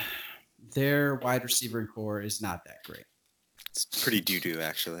 Their wide receiver core is not that great. It's pretty doo-doo,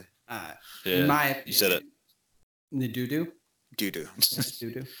 actually. In my opinion. You said it. The doo-doo? Doo-doo. It's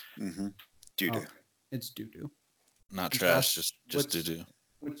doo-doo? Mm-hmm. Doo-doo. Oh, it's doo-doo. Not trash, just doo-doo.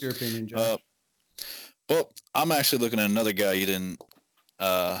 What's your opinion, Josh? Well, I'm actually looking at another guy you didn't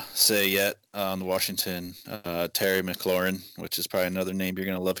say yet on the Washington, Terry McLaurin, which is probably another name you're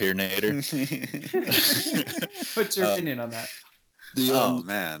going to love here, Nader. What's your opinion on that?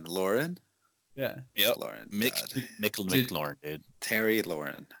 Man, Lauren? Yeah. Yep. Lauren. McLaurin, dude. Terry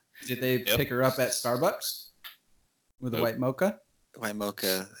Lauren. Did they pick her up at Starbucks with a white mocha? White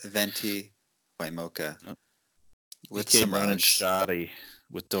mocha, venti, white mocha. Yep. With he came some running shoddy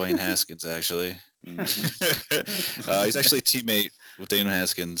with Dwayne Haskins, actually. Mm-hmm. He's actually a teammate with Dwayne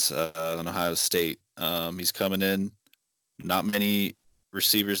Haskins on Ohio State. He's coming in. Not many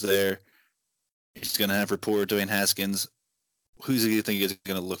receivers there. He's going to have rapport with Dwayne Haskins. Who's he think he's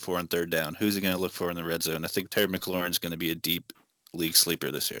going to look for on third down? Who's he going to look for in the red zone? I think Terry McLaurin's going to be a deep league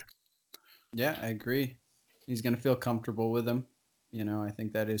sleeper this year. Yeah, I agree. He's going to feel comfortable with him. I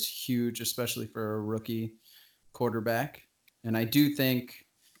think that is huge, especially for a rookie quarterback. And I do think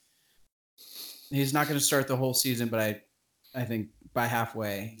he's not going to start the whole season, but I think by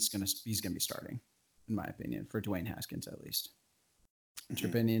halfway he's going to be starting, in my opinion, for Dwayne Haskins at least. What's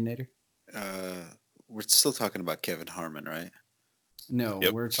your opinion, Nader? We're still talking about Kevin Harmon, right? No,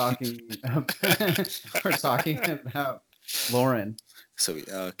 we're talking about Lauren. So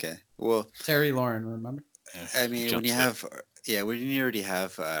okay, well, Terry Lauren, remember? I mean, when you already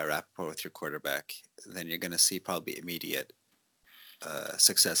have rapport with your quarterback, then you're going to see probably immediate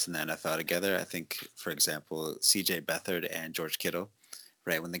success in the NFL together. I think, for example, C.J. Beathard and George Kittle,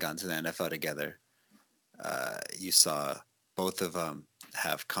 right when they got into the NFL together, you saw both of them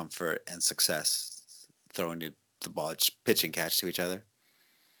have comfort and success throwing the ball, pitch and catch to each other.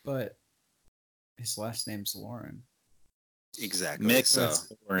 But his last name's Lauren. Exactly. Mick So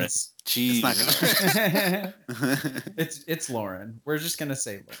Lawrence. it's not Jeez. gonna It's Lauren. We're just gonna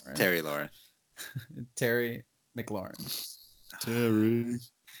say Lauren. Terry Lauren. Terry McLaurin. Terry.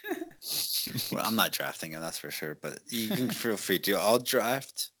 Well, I'm not drafting him, that's for sure. But you can feel free to. I'll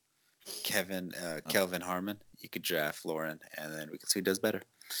draft Kelvin Harmon. You could draft Lauren, and then we can see who does better.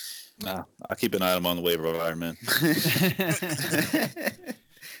 Nah, I'll keep an eye on him on the waiver wire, man.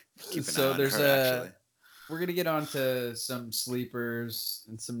 So there's a. We're gonna get on to some sleepers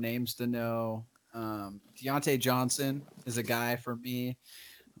and some names to know. Deontay Johnson is a guy for me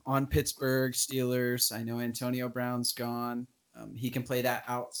on Pittsburgh Steelers. I know Antonio Brown's gone. He can play that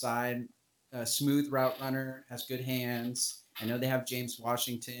outside, smooth route runner, has good hands. I know they have James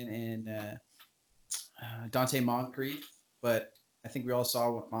Washington and Dante Moncrief, but I think we all saw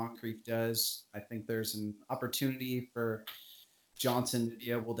what Moncrief does. I think there's an opportunity for Johnson to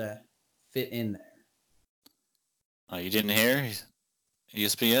be able to fit in there. You didn't hear?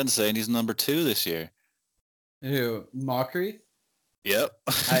 ESPN saying he's number 2 this year. Who? Moncrief? Yep.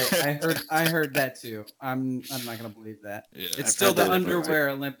 I heard that too. I'm not gonna believe that. Yeah, it's still the underwear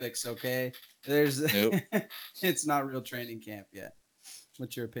Olympics, okay? Nope. It's not real training camp yet.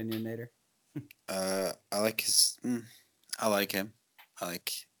 What's your opinion, Nader? I like him. I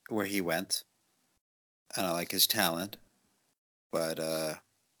like where he went, and I like his talent. But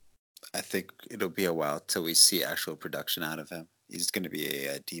I think it'll be a while till we see actual production out of him. He's going to be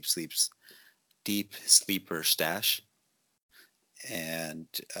a deep sleeper stash. And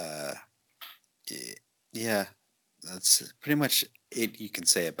yeah, that's pretty much it you can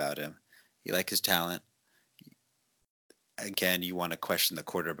say about him. You like his talent. Again, you want to question the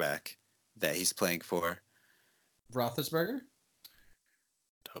quarterback that he's playing for. Roethlisberger?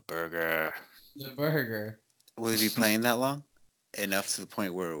 The burger. Will he be playing that long? Enough to the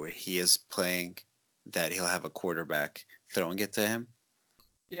point where he is playing that he'll have a quarterback throwing it to him?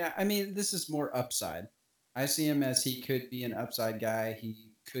 Yeah, I mean, this is more upside. I see him as he could be an upside guy. He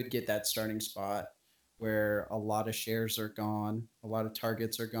could get that starting spot where a lot of shares are gone, a lot of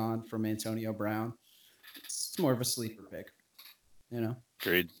targets are gone from Antonio Brown. It's more of a sleeper pick, you know?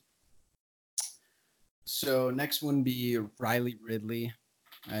 Agreed. So next one be Riley Ridley.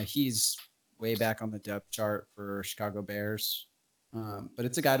 He's way back on the depth chart for Chicago Bears, but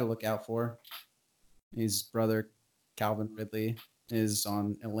it's a guy to look out for. His brother, Calvin Ridley, is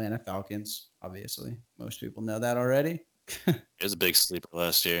on Atlanta Falcons, obviously. Most people know that already. He was a big sleeper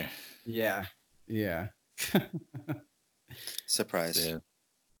last year. Yeah. Surprise. Yeah.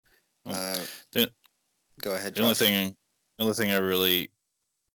 Go ahead, Josh. The only thing I really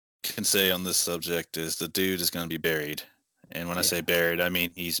can say on this subject is the dude is going to be buried. And when I say buried, I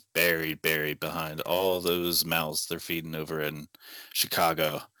mean he's buried behind all those mouths they're feeding over in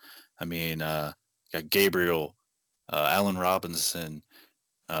Chicago. I mean, got Gabriel, Allen Robinson,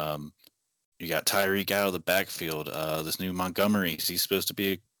 you got Tyreek out of the backfield. This new Montgomery, he's supposed to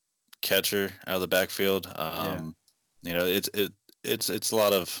be a catcher out of the backfield. You know, it's a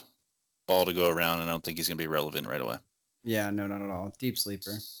lot of ball to go around, and I don't think he's going to be relevant right away. Yeah, no, not at all. Deep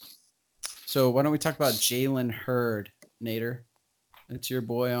sleeper. So why don't we talk about Jalen Hurd, Nader? It's your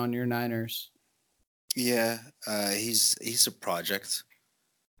boy on your Niners. Yeah, he's a project,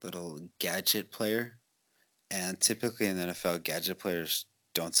 little gadget player, and typically in the NFL, gadget players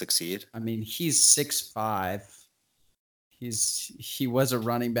don't succeed. I mean, he's 6'5". He was a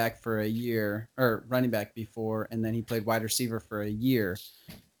running back for a year, or running back before, and then he played wide receiver for a year.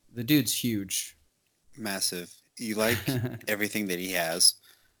 The dude's huge. Massive. You like everything that he has.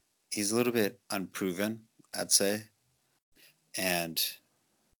 He's a little bit unproven, I'd say. And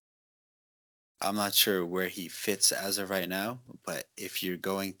I'm not sure where he fits as of right now, but if you're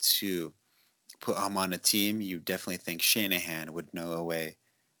going to put him on a team, you definitely think Shanahan would know a way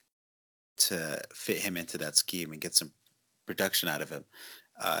to fit him into that scheme and get some production out of him.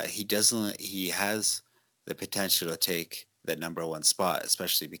 He has the potential to take the number one spot,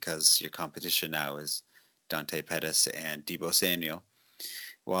 especially because your competition now is Dante Pettis and Deebo Samuel.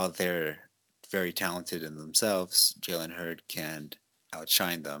 While they're very talented in themselves, Jalen Hurd can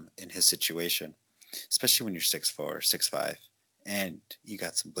outshine them in his situation, especially when you're 6'4", 6'5", and you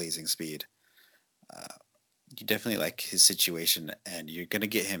got some blazing speed. You definitely like his situation, and you're going to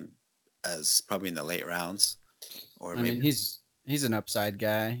get him as probably in the late rounds. Or I mean, he's an upside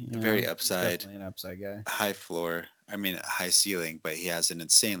guy. Very upside. Definitely an upside guy. High floor. I mean, high ceiling, but he has an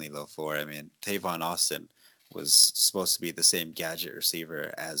insanely low floor. I mean, Tavon Austin was supposed to be the same gadget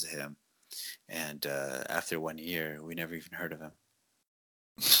receiver as him. And after 1 year, we never even heard of him.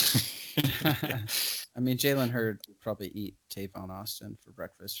 I mean, Jalen Hurd would probably eat Tavon Austin for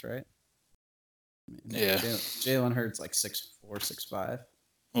breakfast, right? Yeah. Jalen Hurts like 6'4", 6'5".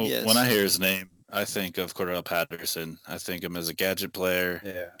 Well, Yes. when I hear his name, I think of Cordell Patterson. I think him as a gadget player.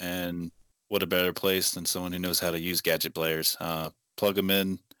 Yeah. And what a better place than someone who knows how to use gadget players. Plug him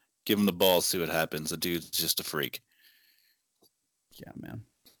in, give him the ball, see what happens. The dude's just a freak. Yeah, man.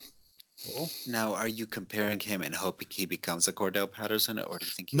 Cool. Now, are you comparing him and hoping he becomes a Cordell Patterson, or do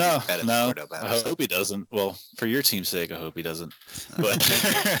you think he's No, better no. than Cordell I Patterson? hope he doesn't. Well, for your team's sake, I hope he doesn't. But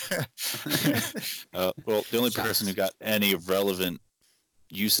well, the only person who got any relevant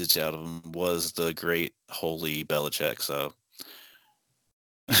usage out of him was the great holy Belichick. So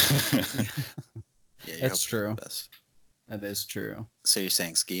Yeah, That's true. Best. That is true. So you're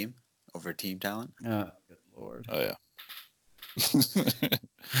saying scheme over team talent? Oh, good lord. oh yeah.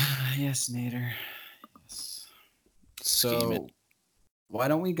 Yes, Nader. Yes. So, Scheming. why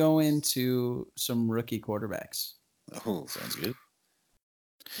don't we go into some rookie quarterbacks? Oh, Sounds good.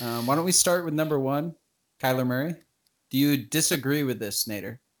 Why don't we start with number 1, Kyler Murray? Do you disagree with this,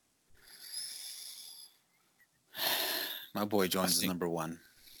 Nader? my boy Jones is number 1.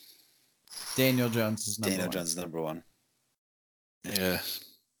 Daniel Jones is number 1. Daniel Jones is number 1. Yeah.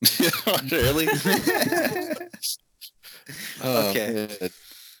 Really? Okay. Yeah.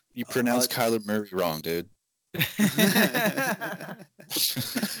 You pronounced Kyler Murray wrong, dude.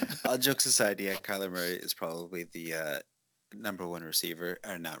 All jokes aside, yeah, Kyler Murray is probably the number 1 receiver,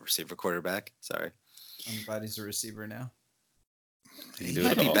 or not receiver, quarterback. Sorry. I'm glad he's a receiver now. He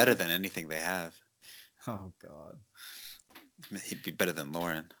might be better than anything they have. Oh God. He'd be better than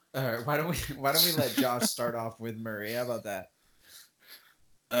Lauren. All right, why don't we let Josh start off with Murray? How about that?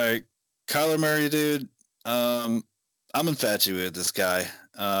 All right, Kyler Murray, dude. I'm infatuated with this guy,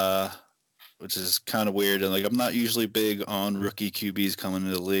 which is kind of weird. And like, I'm not usually big on rookie QBs coming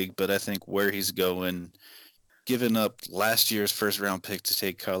into the league, but I think where he's going, giving up last year's first round pick to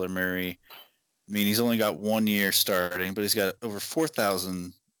take Kyler Murray. I mean, he's only got 1 year starting, but he's got over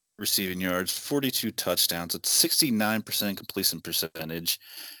 4,000 receiving yards, 42 touchdowns. It's 69% completion percentage.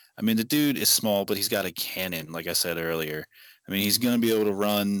 I mean, the dude is small, but he's got a cannon, like I said earlier. I mean, he's going to be able to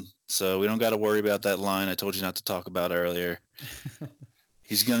run, so we don't got to worry about that line I told you not to talk about earlier.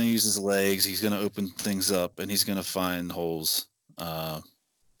 He's going to use his legs. He's going to open things up, and he's going to find holes in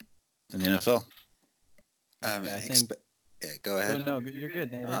the NFL. I think. Yeah, go ahead. No, you're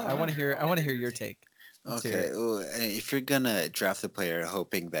good, Nate. I want to hear your take. Let's hear Okay, it. well, if you're gonna draft a player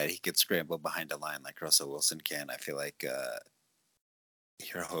hoping that he could scramble behind a line like Russell Wilson can, I feel like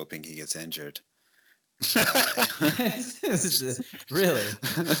you're hoping he gets injured. Really?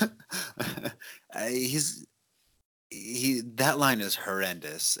 That line is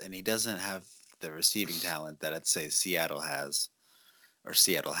horrendous, and he doesn't have the receiving talent that I'd say Seattle has, or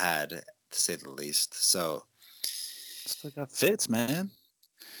Seattle had, to say the least. So, Still got Fitz, man.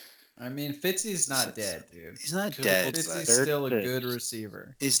 I mean, Fitzy's not dead, dude. He's not dead. Fitzy's but still a good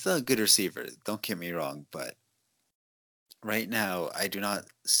receiver. He's still a good receiver. Don't get me wrong, but right now, I do not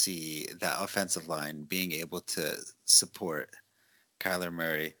see that offensive line being able to support Kyler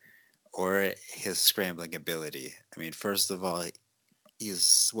Murray or his scrambling ability. I mean, first of all,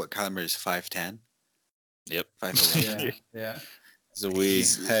 he's Kyler Murray's 5'10". Yep. 5'11". Yeah. So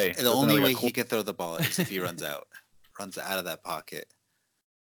the only way he can throw the ball is if he runs out of that pocket.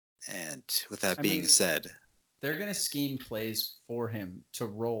 And with that being said, they're going to scheme plays for him to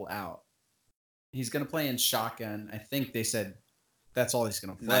roll out. He's going to play in shotgun. I think they said that's all he's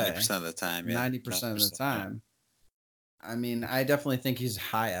going to play. 90% of the time. Yeah. 90% of the time. I mean, I definitely think he's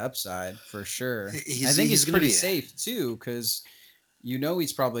high upside for sure. I think he's pretty safe too, because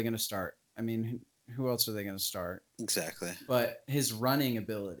he's probably going to start. I mean, who else are they going to start? Exactly. But his running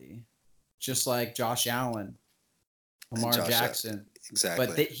ability, just like Josh Allen, Lamar Jackson. Exactly.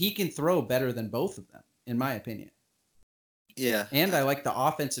 But he can throw better than both of them, in my opinion. Yeah. And I like the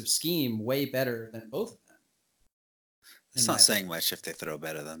offensive scheme way better than both of them. It's not saying much if they throw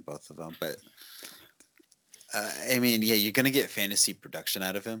better than both of them, but I mean, yeah, you're going to get fantasy production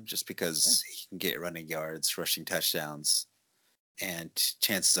out of him just because he can get running yards, rushing touchdowns, and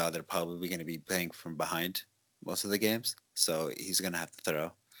chances are they're probably going to be playing from behind most of the games. So he's going to have to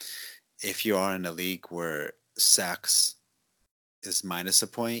throw. If you are in a league where sacks is minus a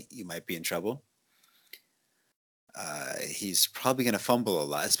point, you might be in trouble. He's probably going to fumble a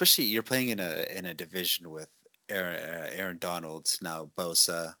lot, especially you're playing in a division with Aaron Donald, now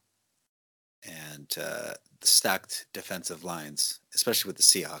Bosa, and the stacked defensive lines, especially with the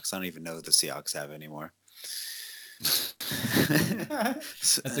Seahawks. I don't even know who the Seahawks have anymore.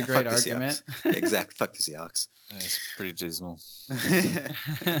 That's a great argument. Exactly. Fuck the Seahawks. It's pretty dismal.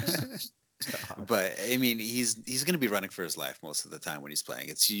 But I mean, he's going to be running for his life most of the time when he's playing.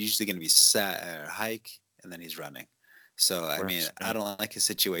 It's usually going to be hike, and then he's running. So I mean, I don't like his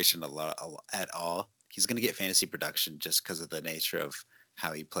situation at all. He's going to get fantasy production just because of the nature of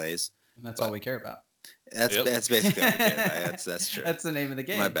how he plays. And that's all we care about. That's basically all we care about. That's true. That's the name of the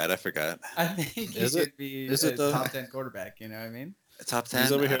game. My bad, I forgot. I think he should be a top 10 quarterback. You know what I mean? A top 10.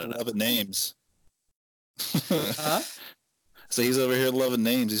 He's over here loving names. Huh? So he's over here loving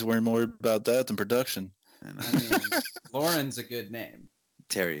names. He's worrying more about that than production. I mean, Lauren's a good name.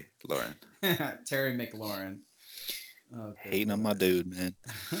 Terry Lauren. Terry McLaurin. Oh, hating on my dude, man.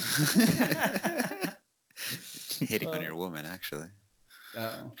 Hating on your woman, actually.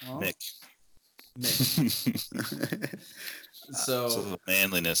 Well, Nick. So the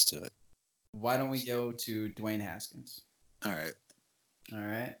manliness to it. Why don't we go to Dwayne Haskins? All right.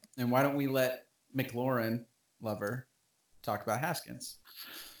 And why don't we let McLaurin, lover, talk about Haskins?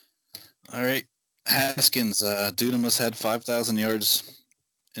 All right. Haskins, dude almost had 5,000 yards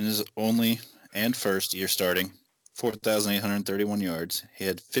in his only and first year starting. 4,831 yards. He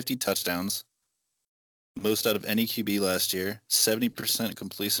had 50 touchdowns, most out of any QB last year, 70%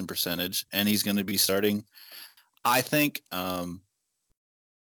 completion percentage, and he's going to be starting, I think. But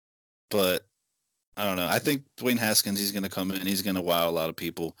I don't know. I think Dwayne Haskins, he's going to come in. He's going to wow a lot of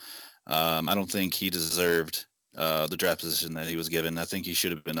people. I don't think he deserved the draft position that he was given. I think he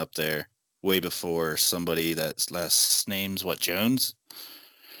should have been up there way before somebody that's last name's Jones?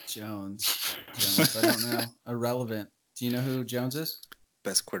 Jones. I don't know. Irrelevant. Do you know who Jones is?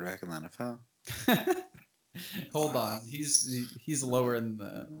 Best quarterback in the NFL. Hold on. He's lower in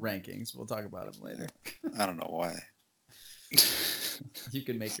the rankings. We'll talk about him later. I don't know why. You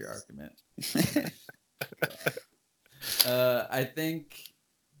can make your argument. I think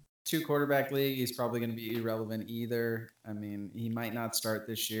 2 quarterback league, he's probably going to be irrelevant either. I mean, he might not start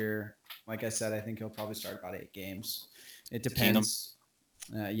this year. Like I said, I think he'll probably start about 8 games. It depends.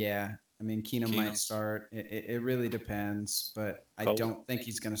 Yeah. I mean, Keenum might start. It really depends, but I don't think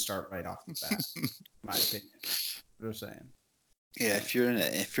he's going to start right off the bat. My opinion. What I'm saying. Yeah, if you're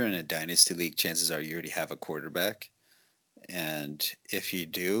in a dynasty league, chances are you already have a quarterback. And if you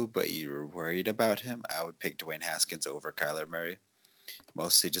do, but you're worried about him, I would pick Dwayne Haskins over Kyler Murray,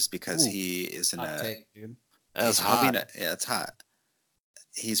 mostly just because he is in dude. That's hot. It's hot.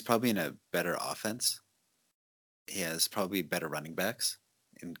 He's probably in a better offense. He has probably better running backs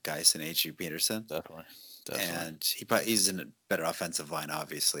in Geis and A.J. Peterson. Definitely. And he's in a better offensive line,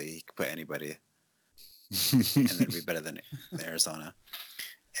 obviously. He could put anybody and it'd be better than Arizona.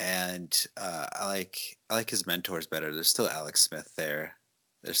 And I like his mentors better. There's still Alex Smith there.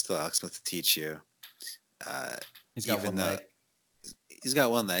 There's still Alex Smith to teach you. He's got one leg. He's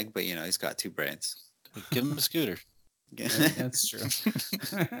got one leg, but he's got 2 brains. Give him a scooter. Yeah, that's true.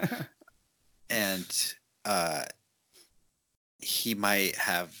 And he might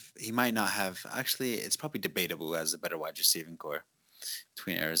not have. Actually, it's probably debatable who has a better wide receiving core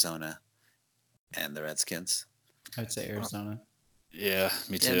between Arizona and the Redskins. I'd say Arizona. Yeah,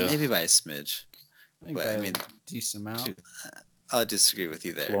 me too. Yeah, maybe by a smidge. But I mean, decent amount. I'll disagree with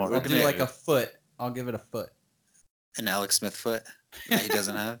you there. We'll do like a foot. I'll give it a foot. An Alex Smith foot that he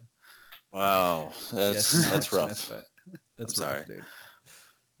doesn't have. Wow, that's rough. That's rough, sorry, dude.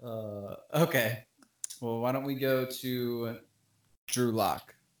 Okay. Well, why don't we go to Drew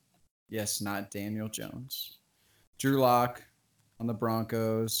Lock? Yes, not Daniel Jones. Drew Lock on the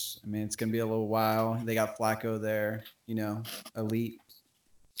Broncos. I mean, it's going to be a little while. They got Flacco there, elite.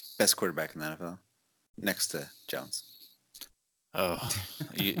 Best quarterback in the NFL, next to Jones. Oh,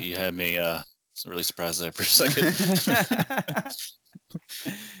 you had me really surprised there for a second.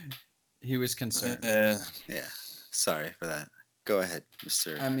 He was concerned. Yeah, sorry for that. Go ahead,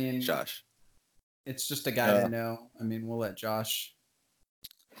 Mr. Josh. It's just a guy to know. I mean, we'll let Josh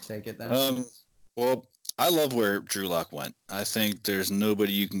take it then. Well, I love where Drew Lock went. I think there's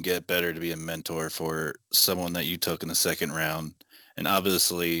nobody you can get better to be a mentor for someone that you took in the 2nd round. And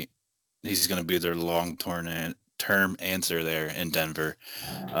obviously, he's going to be their long-term answer there in Denver.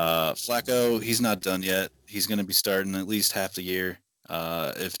 Flacco, he's not done yet. He's going to be starting at least half the year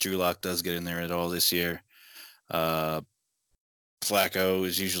if Drew Lock does get in there at all this year. Flacco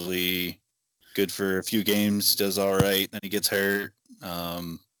is usually good for a few games, does all right, then he gets hurt.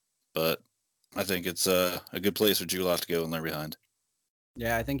 But I think it's a good place for Drew Lock to go and learn behind.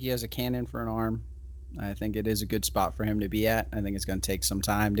 Yeah, I think he has a cannon for an arm. I think it is a good spot for him to be at. I think it's going to take some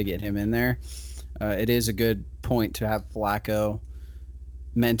time to get him in there. It is a good point to have Flacco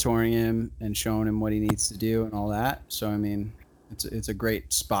mentoring him and showing him what he needs to do and all that. So, I mean, it's a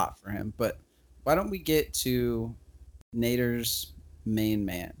great spot for him. But why don't we get to Nader's main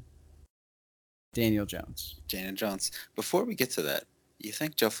man, Daniel Jones. Daniel Jones. Before we get to that, you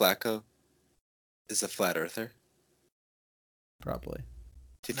think Joe Flacco is a flat earther? Probably.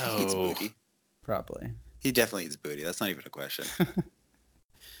 Do you think he eats booty? Probably. He definitely eats booty. That's not even a question.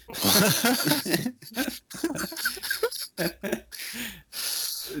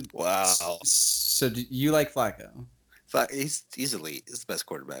 Wow. So do you like Flacco? He's elite. He's the best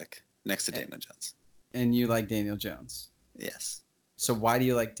quarterback next to Daniel Jones. And you like Daniel Jones? Yes. So why do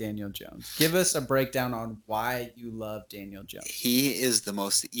you like Daniel Jones? Give us a breakdown on why you love Daniel Jones. He is the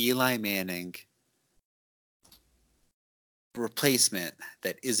most Eli Manning replacement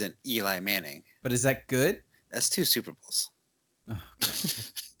that isn't Eli Manning. But is that good? That's 2 Super Bowls.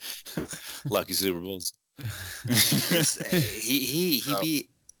 Lucky Super Bowls. he beat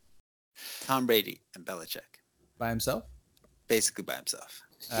Tom Brady and Belichick By himself? basically by himself.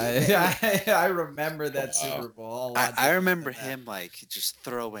 I remember that Super Bowl. I remember him like just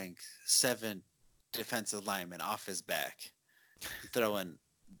throwing 7 defensive linemen off his back, throwing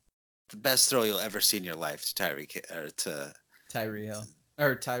the best throw you'll ever see in your life to Tyree Hill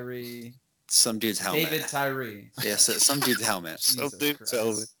or Tyree. Some dude's helmet. David Tyree. Yes, some dude's helmet.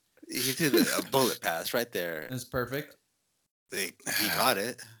 He did a bullet pass right there. That's perfect. He got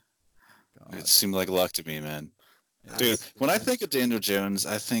it. It seemed like luck to me, man. Dude, when I think of Daniel Jones,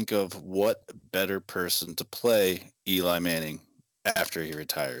 I think of what better person to play Eli Manning after he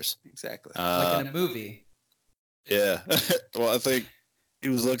retires. Exactly. Like in a movie. Yeah. Well, I think he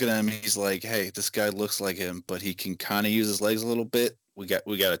was looking at him. He's like, "Hey, this guy looks like him, but he can kind of use his legs a little bit. We got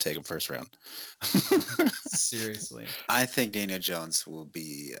to take him first round." Seriously. I think Daniel Jones will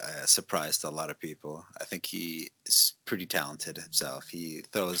be a surprise to a lot of people. I think he is pretty talented himself. He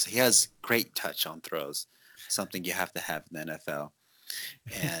has great touch on throws, something you have to have in the NFL.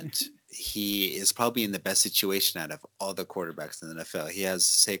 And he is probably in the best situation out of all the quarterbacks in the NFL. He has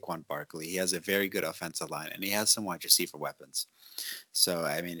Saquon Barkley. He has a very good offensive line, and he has some wide receiver weapons. So,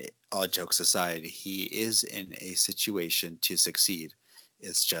 I mean, all jokes aside, he is in a situation to succeed.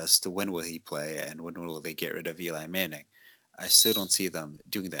 It's just when will he play and when will they get rid of Eli Manning? I still don't see them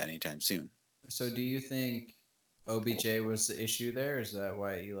doing that anytime soon. So do you think OBJ was the issue there? Is that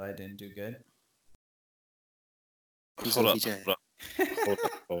why Eli didn't do good? Hold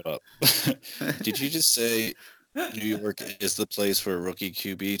up. Did you just say New York is the place for a rookie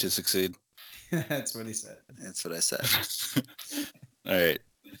QB to succeed? That's what he said. That's what I said. All right.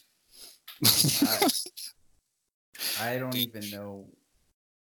 I don't even know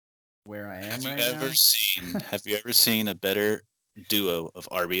where I am Have you ever seen a better duo of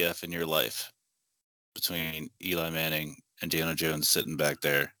RBF in your life between Eli Manning and Daniel Jones sitting back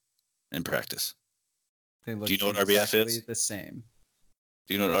there in practice? They look Do you know what RBF is? The same.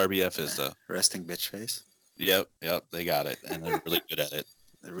 Do you know what RBF is, though? Resting bitch face. Yep, they got it, and they're really good at it.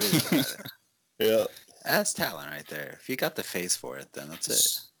 They're really good at it. Yeah. That's talent right there. If you got the face for it, then that's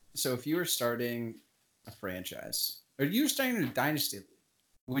it. So if you were starting a franchise, or you were starting a dynasty league,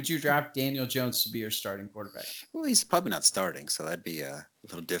 would you draft Daniel Jones to be your starting quarterback? Well, he's probably not starting, so that'd be a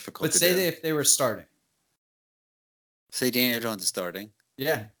little difficult. But say that if they were starting. Say Daniel Jones is starting.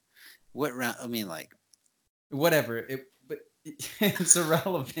 Yeah. What round? I mean, like. Whatever. But it's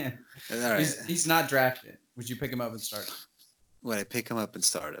irrelevant. All right. He's not drafted. Would you pick him up and start him? Would I pick him up and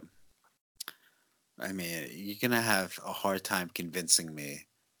start him? I mean, you're going to have a hard time convincing me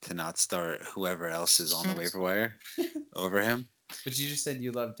to not start whoever else is on the waiver wire over him. But you just said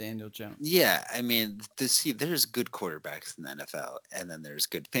you love Daniel Jones. Yeah, I mean, there's good quarterbacks in the NFL, and then there's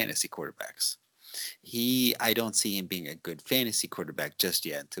good fantasy quarterbacks. I don't see him being a good fantasy quarterback just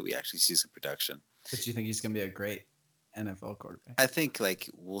yet until we actually see some production. But you think he's going to be a great NFL quarterback? I think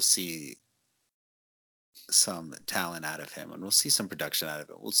we'll see some talent out of him, and we'll see some production out of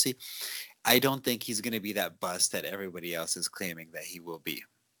it. We'll see. I don't think he's going to be that bust that everybody else is claiming that he will be.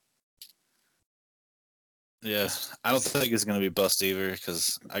 Yeah, I don't think he's going to be bust either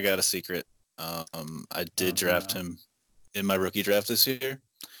because I got a secret. I did draft him in my rookie draft this year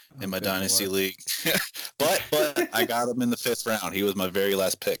in my dynasty league, but I got him in the 5th round. He was my very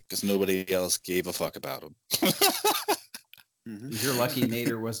last pick because nobody else gave a fuck about him. You're lucky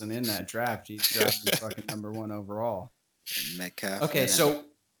Nader wasn't in that draft. He drafted fucking number 1 overall. Metcalf. Okay, so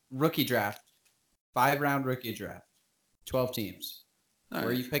rookie draft, 5-round rookie draft, 12 teams. Where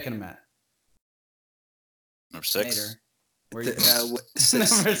are you picking them at? Number 6. Nader, where are you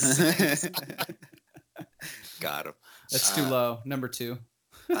Number 6. Got him. That's too low. Number 2.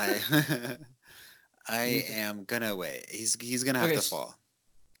 I am gonna wait. He's gonna have to fall.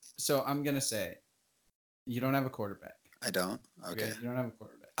 So I'm gonna say, you don't have a quarterback. I don't. Okay. You don't have a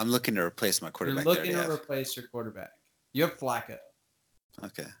quarterback. I'm looking to replace my quarterback. You're looking to replace your quarterback. You have Flacco.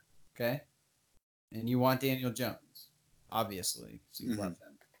 Okay. Okay. and you want Daniel Jones, obviously, so you love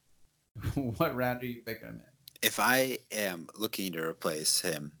him. What round are you picking him in? If I am looking to replace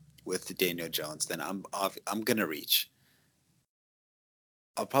him with Daniel Jones, then I'm gonna reach.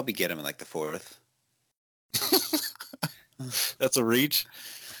 I'll probably get him in like the 4th. That's a reach.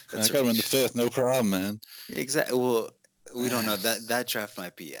 I got him in the 5th, no problem, man. Exactly. Well, we don't know that draft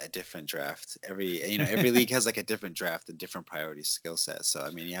might be a different draft. Every league has like a different draft, a different priority skill set. So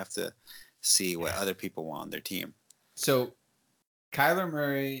I mean, you have to see what other people want on their team. So, Kyler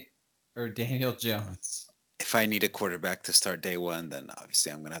Murray or Daniel Jones? If I need a quarterback to start day one, then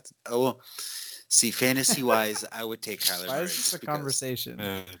obviously I'm gonna have to. Oh, well, see, fantasy wise, I would take Kyler Murray. Why is this a conversation?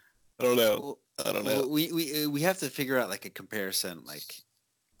 I don't know. I don't know. We have to figure out like a comparison, like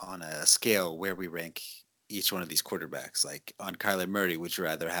on a scale where we rank each one of these quarterbacks. Like on Kyler Murray, would you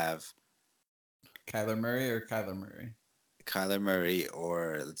rather have Kyler Murray or Kyler Murray? Kyler Murray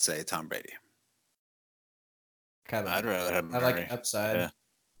or let's say Tom Brady? Kyler I'd Murray. rather have Murray. I like upside. Yeah.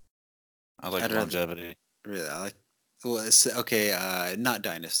 I like longevity. Really, I like. Well, okay. Not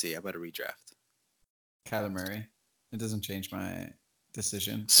dynasty. How about a redraft? Kyler Murray. It doesn't change my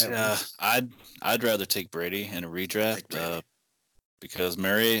decision. I'd rather take Brady in a redraft because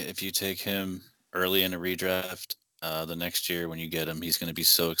Murray, if you take him early in a redraft, the next year when you get him, he's going to be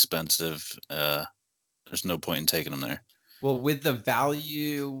so expensive. There's no point in taking him there. Well, with the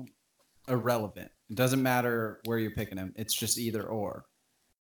value irrelevant, it doesn't matter where you're picking him. It's just either or.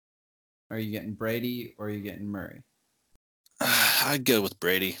 Are you getting Brady or are you getting Murray? I'd go with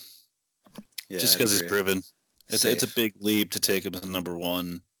Brady. Yeah, just because he's proven. It's a big leap to take him as number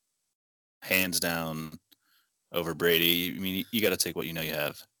one, hands down, over Brady. I mean, you got to take what you know you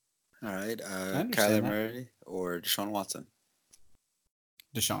have. All right. Kyler Murray or Deshaun Watson?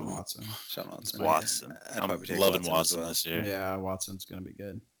 Deshaun Watson. Watson. I'm loving Watson this year. Yeah, Watson's going to be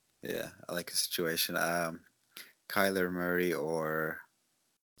good. Yeah, I like the situation. Kyler Murray or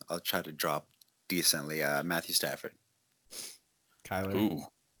I'll try to drop decently. Matthew Stafford. Kyler. Ooh.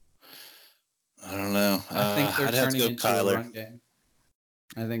 I don't know. I think they're turning into a run game.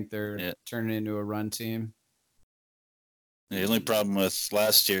 I think they're turning into a run team. The only problem with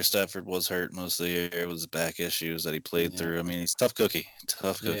last year, Stafford was hurt most of the year. It was back issues that he played through. I mean, he's tough cookie.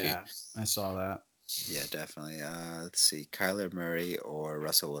 Yeah, I saw that. Yeah, definitely. Let's see. Kyler Murray or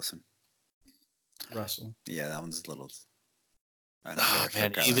Russell Wilson? Russell. Yeah, that one's a little...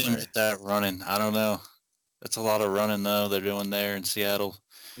 man, even with that running, I don't know. That's a lot of running, though, they're doing there in Seattle.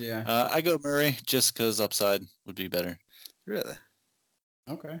 Yeah. I go Murray just because upside would be better. Really?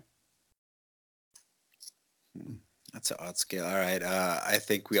 Okay. That's an odd scale. All right. I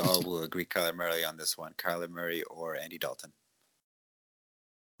think we all will agree Kyler Murray on this one. Kyler Murray or Andy Dalton?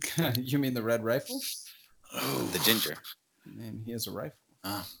 You mean the red rifle? Oh, the ginger. Man, he has a rifle.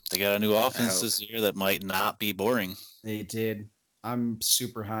 They got a new offense this year that might not be boring. They did. I'm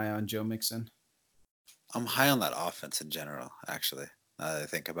super high on Joe Mixon. I'm high on that offense in general, actually, now that I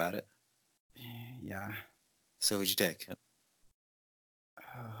think about it. Yeah. So who'd you take?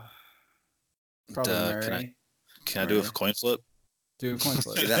 Probably Murray. Can I do a coin flip? Do a coin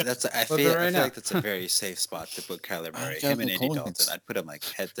flip. I feel like that's a very safe spot to put Kyler Murray. Him and Andy Dalton. I'd put him like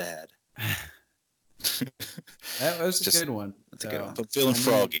head to head. That was a good one. That's a good one. I'm feeling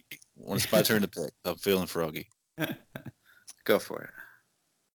froggy. When it's my turn to pick, I'm feeling froggy. Go for it.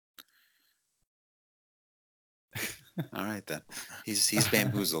 All right, then. He's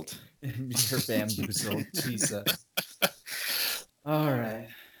bamboozled. You're bamboozled. Jesus. All right.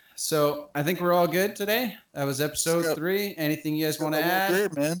 So I think we're all good today. That was episode 3. Anything you guys want to add?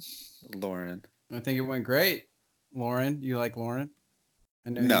 Great, man. Lauren. I think it went great. Lauren, you like Lauren?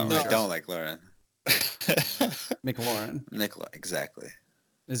 No, I don't like Lauren. McLaurin. Nicola, exactly.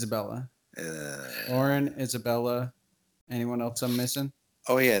 Isabella. Lauren, Isabella. Anyone else I'm missing?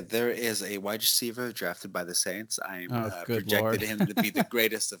 Oh, yeah. There is a wide receiver drafted by the Saints. I'm projected him to be the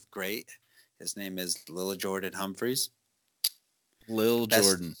greatest of great. His name is Lil Jordan Humphreys. Lil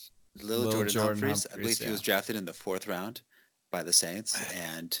Jordan Humphreys. I believe he was drafted in the 4th round by the Saints.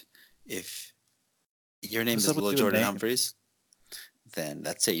 And if your name is Lil Jordan Humphreys, then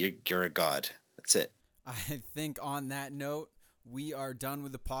that's it. You're a god. That's it. I think on that note, we are done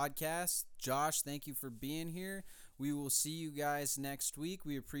with the podcast. Josh, thank you for being here. We will see you guys next week.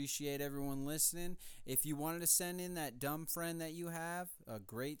 We appreciate everyone listening. If you wanted to send in that dumb friend that you have, a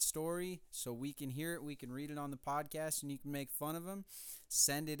great story, so we can hear it, we can read it on the podcast, and you can make fun of them,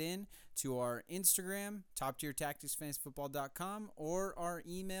 send it in to our Instagram, toptiertacticsfantasyfootball.com, or our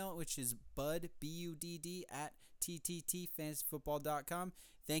email, which is budd, BUDD, at tttfantasyfootball.com.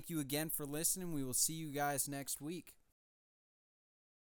 Thank you again for listening. We will see you guys next week.